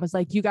beforehand was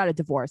like, you got to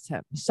divorce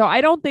him. So I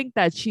don't think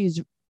that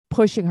she's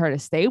pushing her to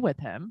stay with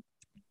him.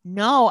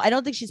 No, I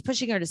don't think she's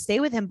pushing her to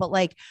stay with him. But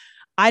like,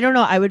 I don't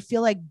know. I would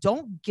feel like,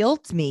 don't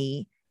guilt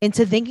me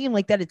into thinking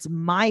like that it's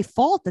my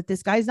fault that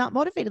this guy's not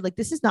motivated. Like,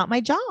 this is not my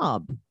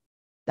job.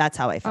 That's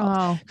how I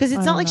felt. Because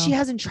it's not like she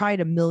hasn't tried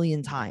a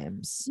million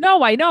times.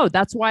 No, I know.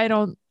 That's why I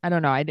don't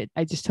know.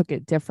 I just took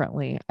it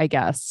differently, I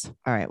guess.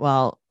 All right.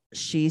 Well,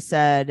 she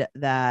said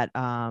that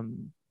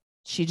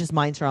she just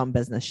minds her own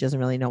business. She doesn't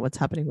really know what's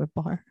happening with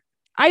Bar.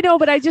 I know,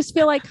 but I just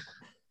feel like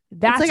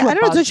that's like, I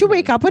don't know. Don't you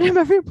wake up with him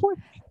every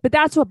morning? But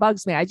that's what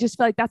bugs me. I just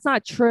feel like that's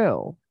not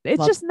true.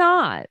 It's just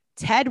not.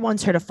 Ted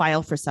wants her to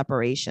file for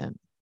separation.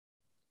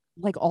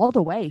 Like all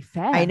the way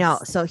fast. I know.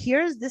 So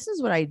this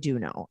is what I do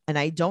know. And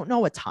I don't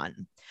know a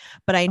ton,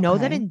 but I know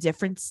that in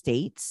different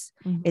states,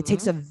 it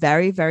takes a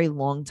very, very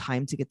long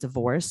time to get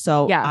divorced.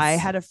 So I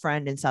had a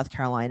friend in South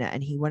Carolina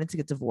and he wanted to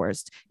get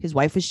divorced. His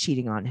wife was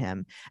cheating on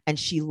him and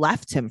she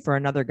left him for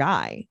another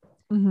guy.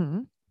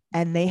 And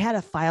they had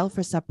to file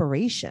for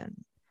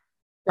separation.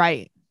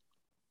 Right.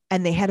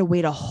 And they had to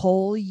wait a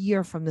whole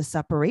year from the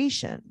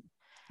separation.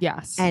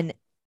 Yes. And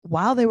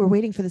while they were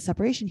waiting for the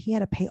separation, he had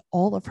to pay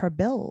all of her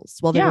bills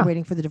while they were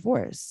waiting for the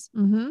divorce.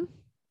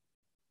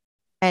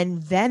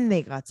 And then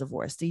they got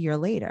divorced a year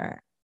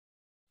later.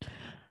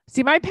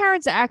 See, my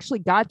parents actually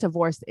got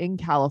divorced in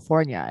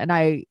California.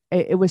 And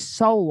it was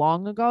so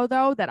long ago,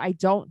 though, that I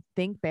don't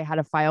think they had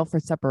to file for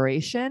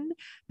separation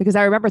because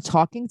I remember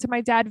talking to my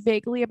dad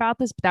vaguely about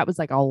this, but that was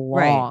like a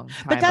long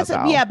time But that's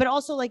ago. Yeah. But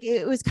also like,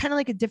 it was kind of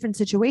like a different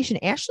situation.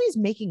 Ashley's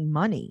making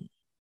money.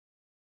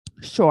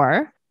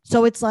 Sure.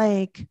 So it's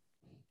like,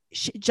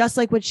 just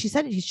like what she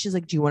said, she's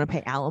like, do you want to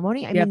pay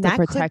alimony? I You mean, have to that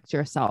could protect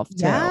yourself too.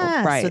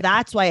 yeah. Right. So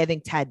that's why I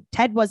think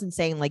Ted wasn't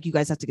saying like you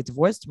guys have to get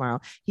divorced tomorrow.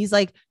 He's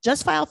like,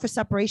 just file for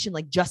separation,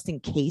 like just in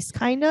case,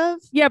 kind of.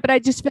 Yeah, but I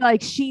just feel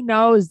like she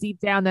knows deep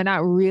down they're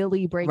not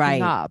really breaking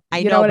Right. up. I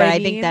You know, what but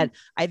I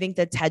I think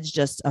that Ted's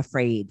just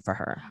afraid for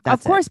her. Of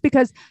That's course,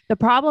 because the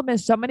problem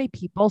is so many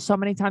people, so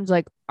many times,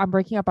 like, I'm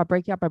breaking up,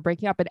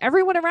 and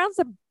everyone around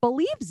them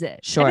believes it.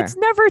 Sure. And it's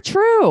never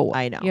true.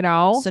 I know. You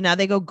know? So now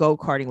they go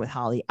karting with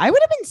Holly. I would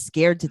have been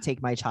scared to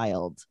take my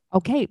child.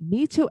 Okay,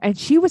 me too. And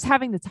she was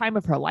having the time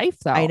of her life,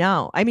 though. I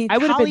know. I mean, I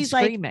would have been Holly's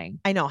like, screaming.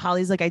 I know.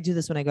 Holly's like, I do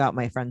this when I go out with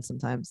my friends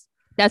sometimes.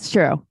 That's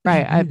true.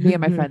 Right. Me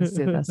and my friends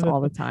do this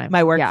all the time.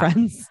 My work Yeah.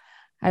 friends.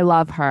 I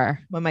love her.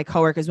 When my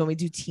coworkers, when we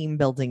do team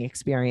building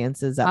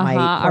experiences at my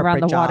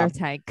Around the corporate water job.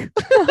 tank.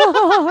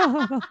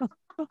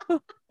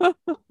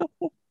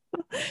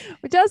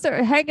 We're just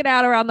hanging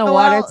out around the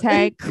water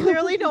tank.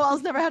 Clearly,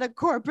 Noelle's never had a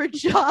corporate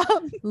job.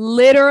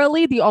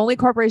 Literally, the only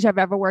corporation I've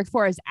ever worked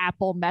for is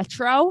Apple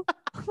Metro.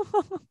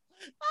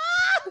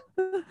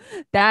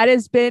 That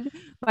has been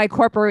my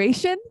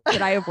corporation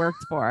that I have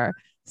worked for.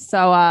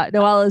 So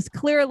Noelle has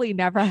clearly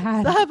never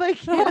had. Stop, I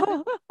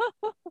can't.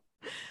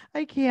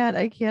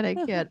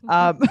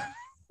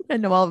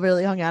 And Noelle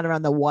really hung out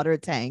around the water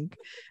tank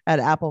at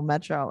Apple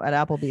Metro at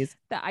Applebee's.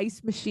 The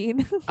ice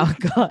machine. Oh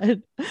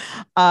God.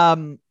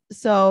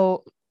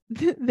 So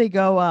they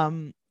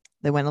go.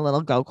 They went a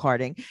little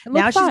go-karting.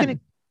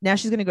 Now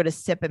she's gonna go to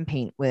sip and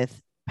paint with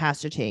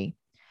Pastor T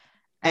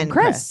and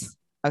Chris.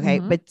 Okay,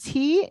 Mhm. but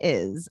T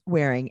is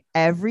wearing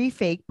every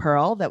fake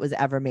pearl that was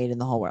ever made in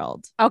the whole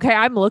world. Okay,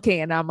 I'm looking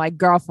and I'm like,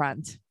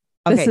 girlfriend,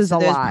 Okay, this is so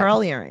a there's lot.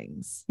 pearl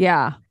earrings.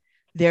 Yeah.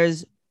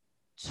 There's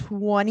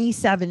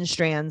 27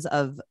 strands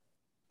of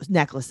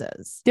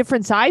necklaces,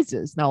 Different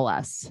sizes, no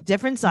less.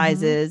 different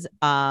sizes.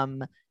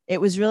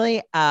 It was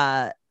really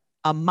a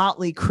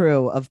motley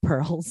crew of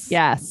pearls.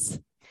 Yes.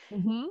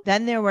 Mhm.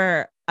 Then there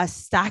were a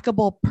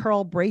stackable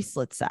pearl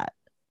bracelet set.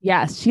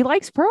 Yes. She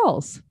likes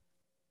pearls.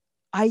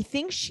 I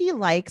think she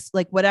likes,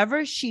 like,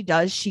 whatever she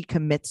does, she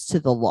commits to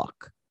the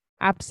look.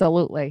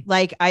 Absolutely.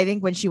 Like, I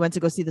think when she went to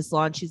go see the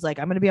salon, she's like,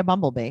 I'm going to be a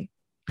bumblebee.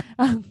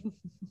 I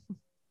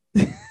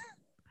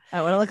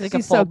want to look like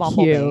She's a full so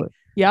bumblebee. cute.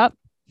 Yep.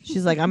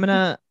 She's like,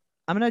 I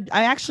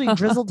actually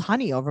drizzled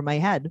honey over my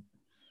head.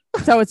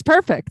 So it's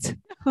perfect.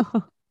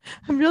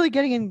 I'm really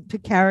getting into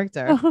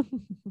character.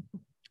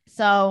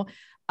 So,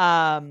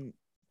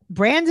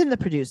 Brandon, the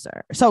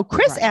producer. So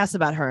Chris Right. asked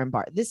about her and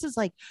Bart. This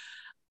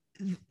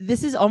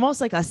is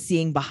almost like us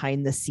seeing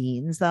behind the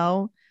scenes,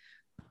 though,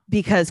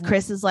 because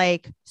Chris is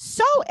like,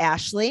 so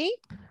Ashley,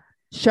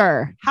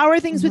 Sure. how are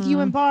things with you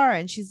Mhm. and Bar?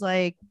 And she's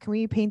like, can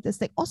we paint this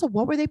thing? Also,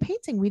 what were they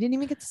painting? We didn't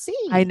even get to see.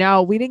 I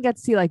know. We didn't get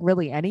to see like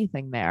really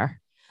anything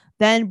there.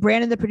 Then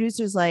Brandon, the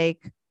producer's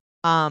like,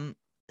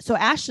 so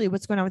Ashley,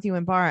 what's going on with you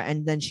and Bar?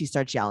 And then she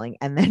starts yelling.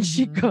 And then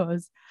she Mhm.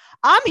 goes,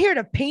 I'm here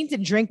to paint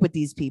and drink with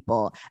these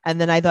people. And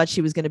then I thought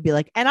she was going to be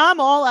like, and I'm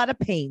all out of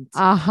paint.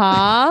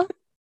 Uh-huh.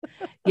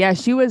 Yeah,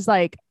 she was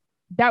like,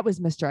 that was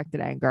misdirected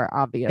anger,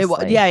 obviously. It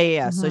was,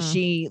 yeah. So Mhm.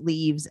 she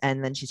leaves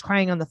and then she's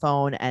crying on the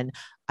phone. And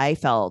I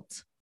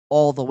felt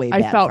all the way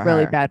I bad felt for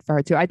really her. bad for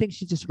her too. I think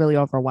she's just really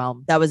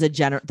overwhelmed. That was a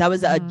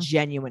Mhm.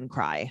 genuine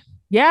cry.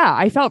 Yeah,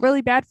 I felt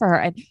really bad for her.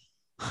 And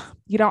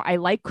I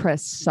like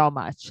Chris so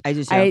much. I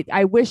do too.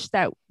 I wish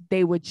that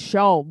they would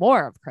show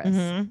more of Chris.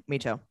 Mhm. Me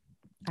too.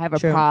 I have a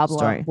True problem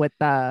story. with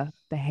the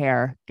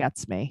hair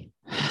gets me.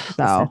 Listen,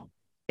 So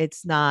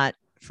it's not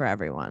for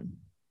everyone.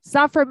 it's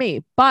not for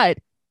me, but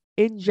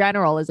in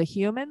general, as a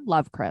human,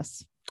 love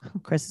Chris.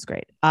 Chris is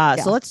great. Yeah.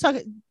 So let's talk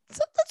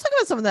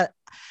about someone that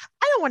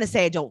I don't want to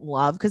say I don't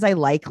love because I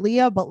like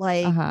Leah, but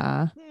like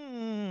Uh-huh.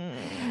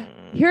 hmm.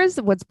 Here's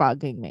what's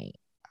bugging me.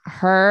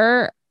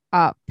 Her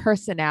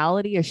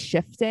personality is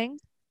shifting.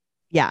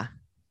 Yeah.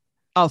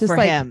 Oh, Just for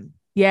like- him.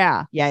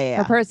 Yeah. Yeah.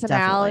 Her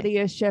personality definitely.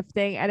 is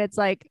shifting. And it's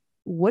like,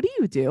 what are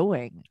you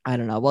doing? I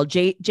don't know. Well,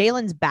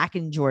 Jalen's back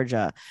in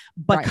Georgia,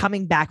 but Right.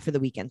 coming back for the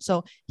weekend.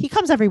 So he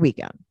comes every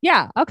weekend.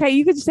 Yeah. Okay.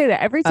 You could just say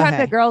that every time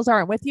Okay. the girls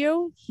aren't with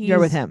you, You're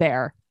with him.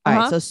 there. All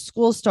Uh-huh. right. So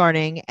school's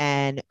starting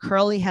and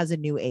Curly has a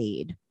new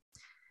aide.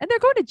 And they're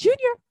going to junior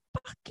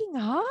fucking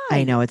high.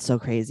 I know, it's so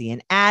crazy.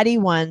 And Addie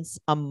wants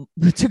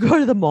to go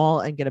to the mall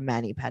and get a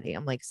mani pedi.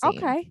 I'm like, same.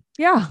 Okay.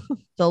 Yeah.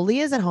 So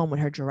Leah's at home with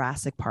her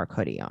Jurassic Park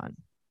hoodie on.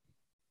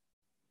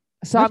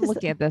 So What I'm is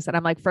looking at this and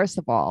I'm like, first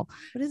of all,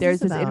 What is there's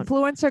this about?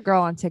 influencer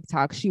girl on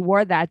TikTok. She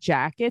wore that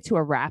jacket to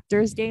a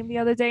Raptors game the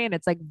other day, and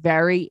it's like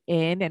very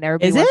in, and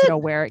everybody Is wants it? to know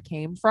where it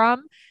came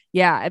from.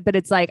 Yeah, but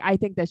it's like I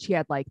think that she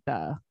had like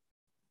the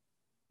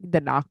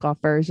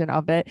knockoff version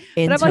of it.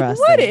 And I'm like,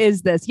 what Interesting.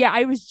 is this? Yeah,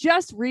 I was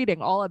just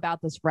reading all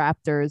about this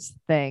Raptors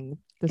thing.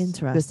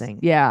 Interesting.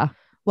 Yeah.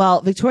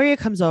 Well, Victoria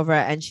comes over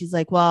and she's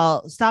like,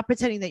 well, stop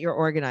pretending that you're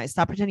organized.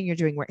 Stop pretending you're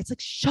doing work. It's like,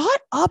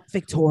 shut up,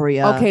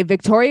 Victoria. Okay,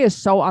 Victoria is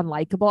so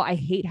unlikable. I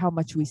hate how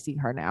much we see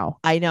her now.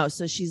 I know.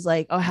 So she's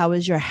like, oh, how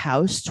was your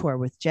house tour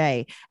with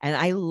Jay? And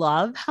I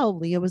love how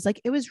Leah was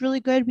like, it was really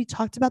good. We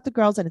talked about the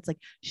girls and it's like,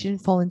 she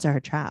didn't fall into her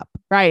trap.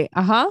 Right.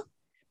 Uh-huh.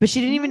 But she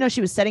didn't even know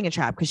she was setting a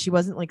trap because she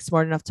wasn't like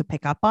smart enough to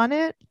pick up on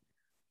it.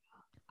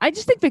 I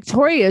just think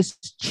Victoria is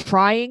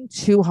trying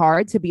too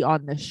hard to be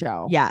on this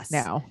show. Yes.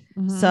 Now.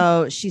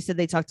 So she said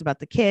they talked about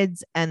the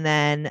kids, and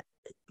then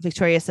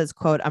Victoria says,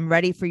 quote, "I'm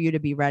ready for you to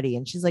be ready."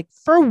 And she's like,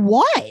 "For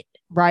what?"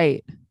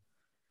 Right.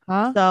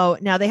 Huh? So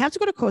now they have to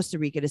go to Costa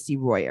Rica to see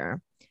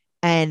Royer.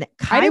 And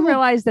Kai I didn't will-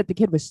 realize that the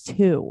kid was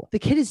 2. the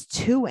kid is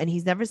 2 and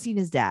he's never seen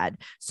his dad.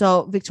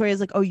 So Victoria's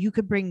like, "Oh, you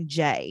could bring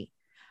Jay."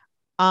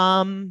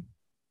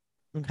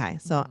 Okay,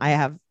 so I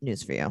have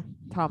news for you.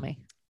 Tell me.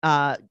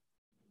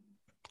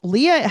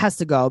 Leah has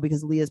to go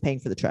because Leah's paying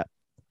for the trip.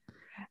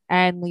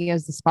 And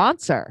Leah's the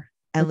sponsor.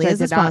 And Which I Leah's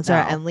the did not sponsor,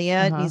 know. and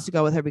Leah needs to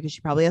go with her because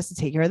she probably has to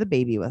take care of the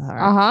baby with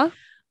her.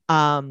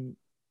 And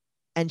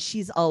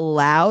she's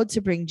allowed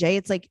to bring Jay.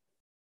 It's like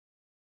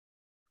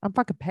I'm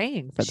fucking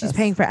paying for this. she's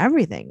paying for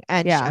everything,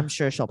 and Yeah. I'm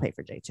sure she'll pay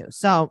for Jay too.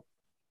 So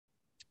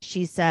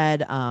she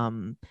said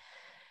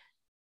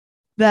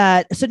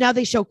that. So now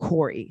they show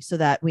Corey so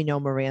that we know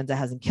Miranda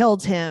hasn't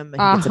killed him. He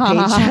gets a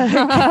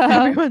paycheck.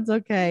 Everyone's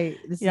okay.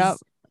 This Yep.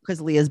 is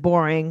because Leah's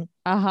boring,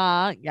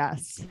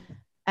 Yes.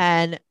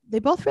 and they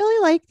both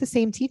really like the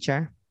same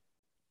teacher.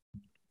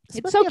 This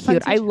It's must so be a fun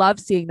cute. I teacher. love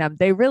seeing them.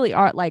 They really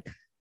are like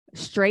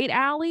straight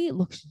Allie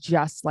looks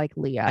just like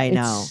Leah. I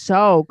know. It's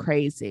so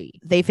crazy.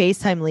 They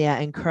FaceTime Leah,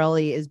 and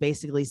Curly is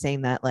basically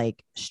saying that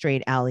like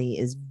straight Allie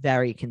is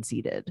very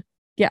conceited.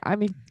 Yeah. I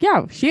mean,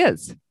 yeah, she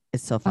is.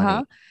 It's so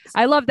funny.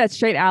 I love that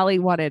straight Allie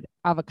wanted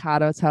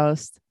avocado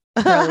toast.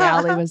 Curly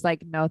Allie was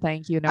like, no,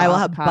 thank you. No, I will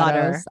have avocados.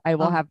 butter. I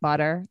will have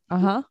butter.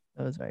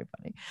 That was very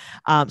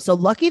funny. So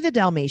Lucky the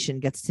Dalmatian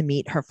gets to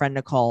meet her friend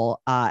Nicole,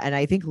 and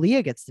I think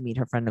Leah gets to meet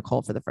her friend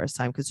Nicole for the first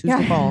time because who's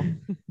Nicole?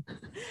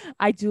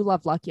 I do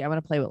love Lucky. I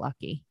want to play with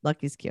Lucky.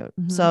 Lucky's cute.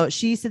 Mhm. So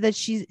she said that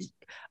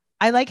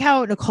I like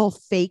how Nicole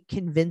fake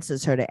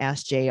convinces her to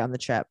ask Jay on the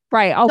trip.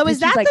 Right. Oh, So 'cause is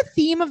that she's like, the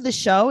theme of the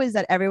show? Is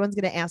that everyone's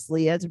going to ask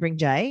Leah to bring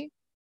Jay?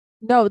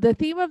 no, the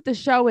theme of the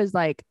show is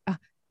like,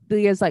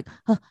 Leah's like,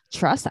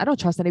 trust. I don't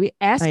trust anybody.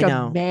 Ask I a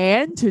know.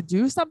 man to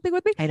do something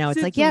with me. I know. It's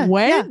Since like, yeah.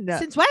 when? Yeah.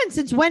 Since when?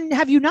 Since when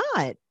have you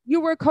not?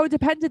 You were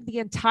codependent the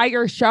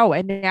entire show,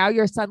 and now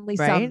you're suddenly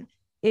Right? some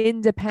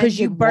independent. Because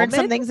you burned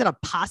some woman? things in a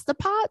pasta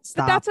pot? But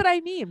Stop. that's what I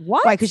mean.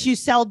 What? Why? Because you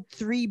sell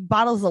 3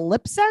 bottles of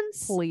Lip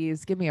Sense?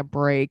 Please give me a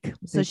break.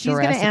 with So this she's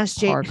gonna Jurassic ask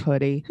Jay- Park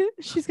hoodie.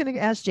 She's going to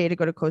ask Jay to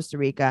go to Costa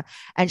Rica.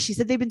 And she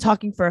said they've been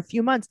talking for a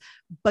few months,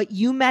 but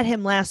you met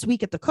him last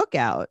week at the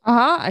cookout.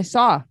 I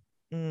saw.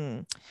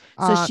 Mm.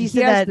 So she he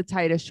said has that. the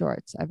tightest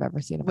shorts I've ever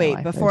seen. In my Wait, life.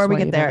 I before just we want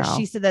get you to there, know.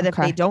 she said that if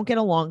they Okay. don't get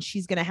along,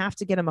 she's going to have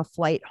to get him a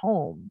flight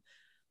home.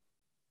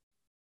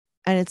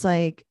 And it's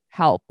like,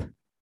 help.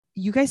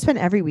 you guys spend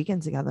every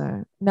weekend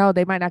together. No,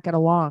 they might not get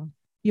along.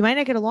 You might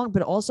not get along,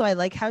 but also I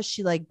like how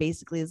she like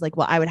basically is like,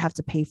 well, I would have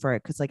to pay for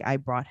it because like I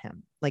brought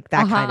him, like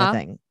that kind of Uh-huh.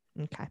 thing.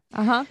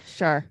 Okay.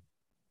 Sure.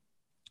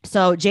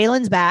 So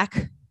Jalen's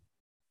back.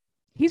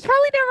 He's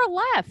probably never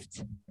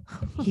left.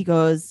 He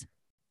goes,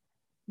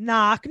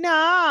 knock,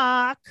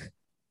 knock.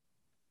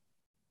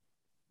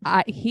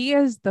 He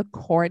is the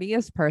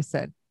corniest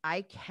person.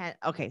 I can't.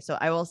 Okay. So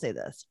I will say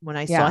this. When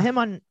I Yeah. saw him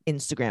on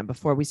Instagram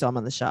before we saw him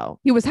on the show,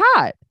 He was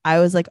hot. I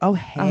was like, oh,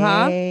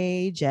 Uh-huh.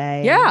 hey,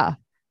 Jay. Yeah.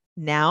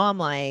 Now I'm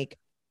like,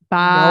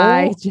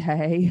 Bye, No.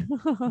 Jay.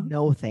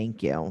 no,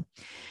 thank you.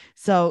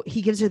 So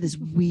he gives her this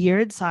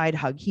weird side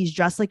hug. He's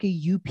dressed like a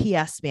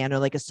UPS man or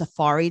like a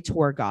safari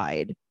tour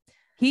guide.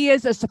 He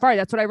is a safari.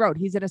 That's what I wrote.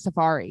 He's in a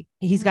safari.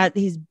 He's got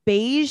his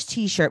beige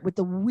t-shirt with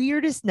the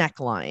weirdest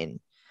neckline.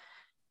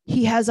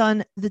 He has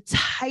on the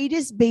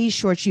tightest beige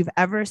shorts you've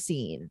ever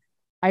seen.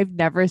 I've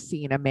never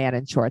seen a man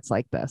in shorts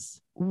like this.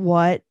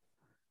 What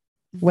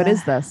What the-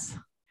 is this?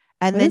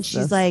 And what then is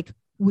she's this? like,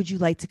 would you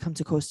like to come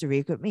to Costa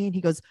Rica with me? And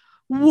he goes,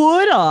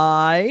 would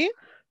I?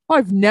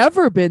 I've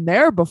never been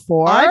there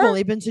before. I've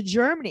only been to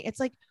Germany. It's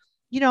like,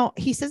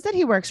 he says that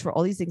he works for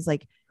all these things.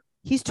 Like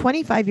he's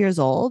 25 years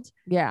old.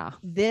 Yeah.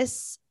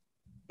 This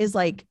is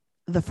like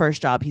the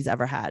first job he's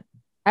ever had.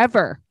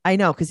 Ever. I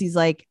know. Cause he's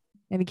like,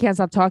 And he can't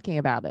stop talking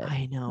about it.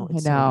 I know. I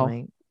It's so know.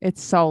 annoying.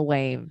 It's so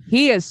lame.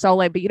 He is so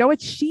lame. But you know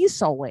what? She's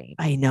so lame.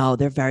 I know.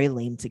 They're very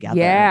lame together.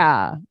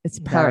 Yeah. It's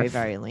Very, perfect.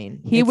 very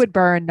lean. He It's- would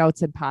burn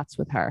notes and pots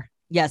with her.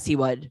 Yes, he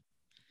would.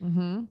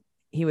 Mm-hmm.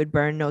 He would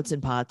burn notes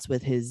and pots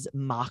with his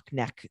mock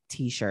neck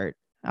t-shirt.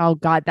 Oh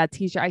God, that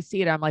t-shirt. I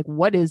see it. I'm like,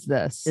 what is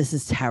this? This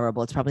is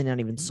terrible. It's probably not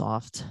even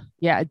soft.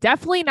 Yeah,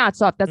 definitely not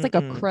soft. That's like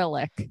Mm-mm.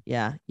 acrylic.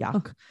 Yeah.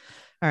 Yuck.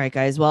 All right,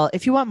 guys. Well,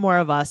 if you want more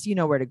of us, you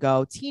know where to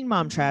go. Teen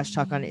Mom Trash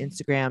Talk on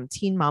Instagram,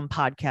 Teen Mom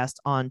Podcast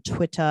on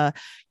Twitter.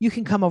 You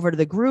can come over to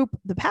the group.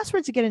 The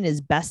password to get in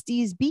is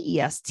Besties,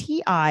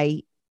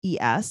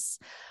 BESTIES.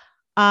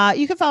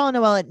 You can follow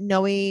Noelle at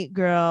Noe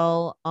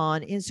Girl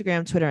on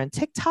Instagram, Twitter, and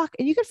TikTok.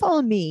 And you can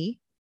follow me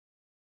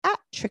at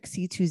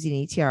Trixie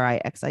Tuzini,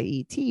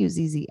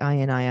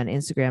 TRIXIE on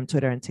Instagram,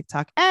 Twitter, and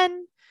TikTok.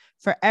 And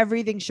for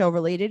everything show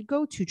related,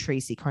 go to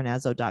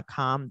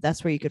tracycarnazzo.com.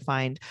 That's where you could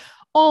find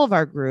all of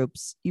our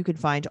groups. You can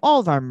find all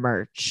of our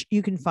merch.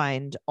 You can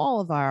find all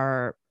of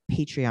our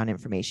Patreon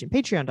information,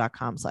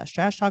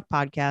 patreon.com/trash talk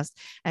podcast.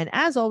 And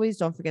as always,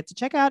 don't forget to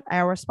check out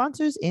our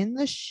sponsors in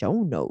the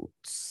show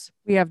notes.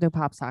 We have new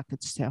pop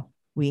sockets too.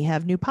 We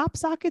have new pop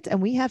sockets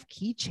and we have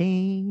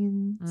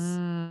keychains.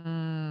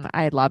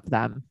 I love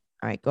them.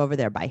 All right, go over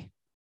there. Bye.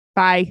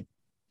 Bye.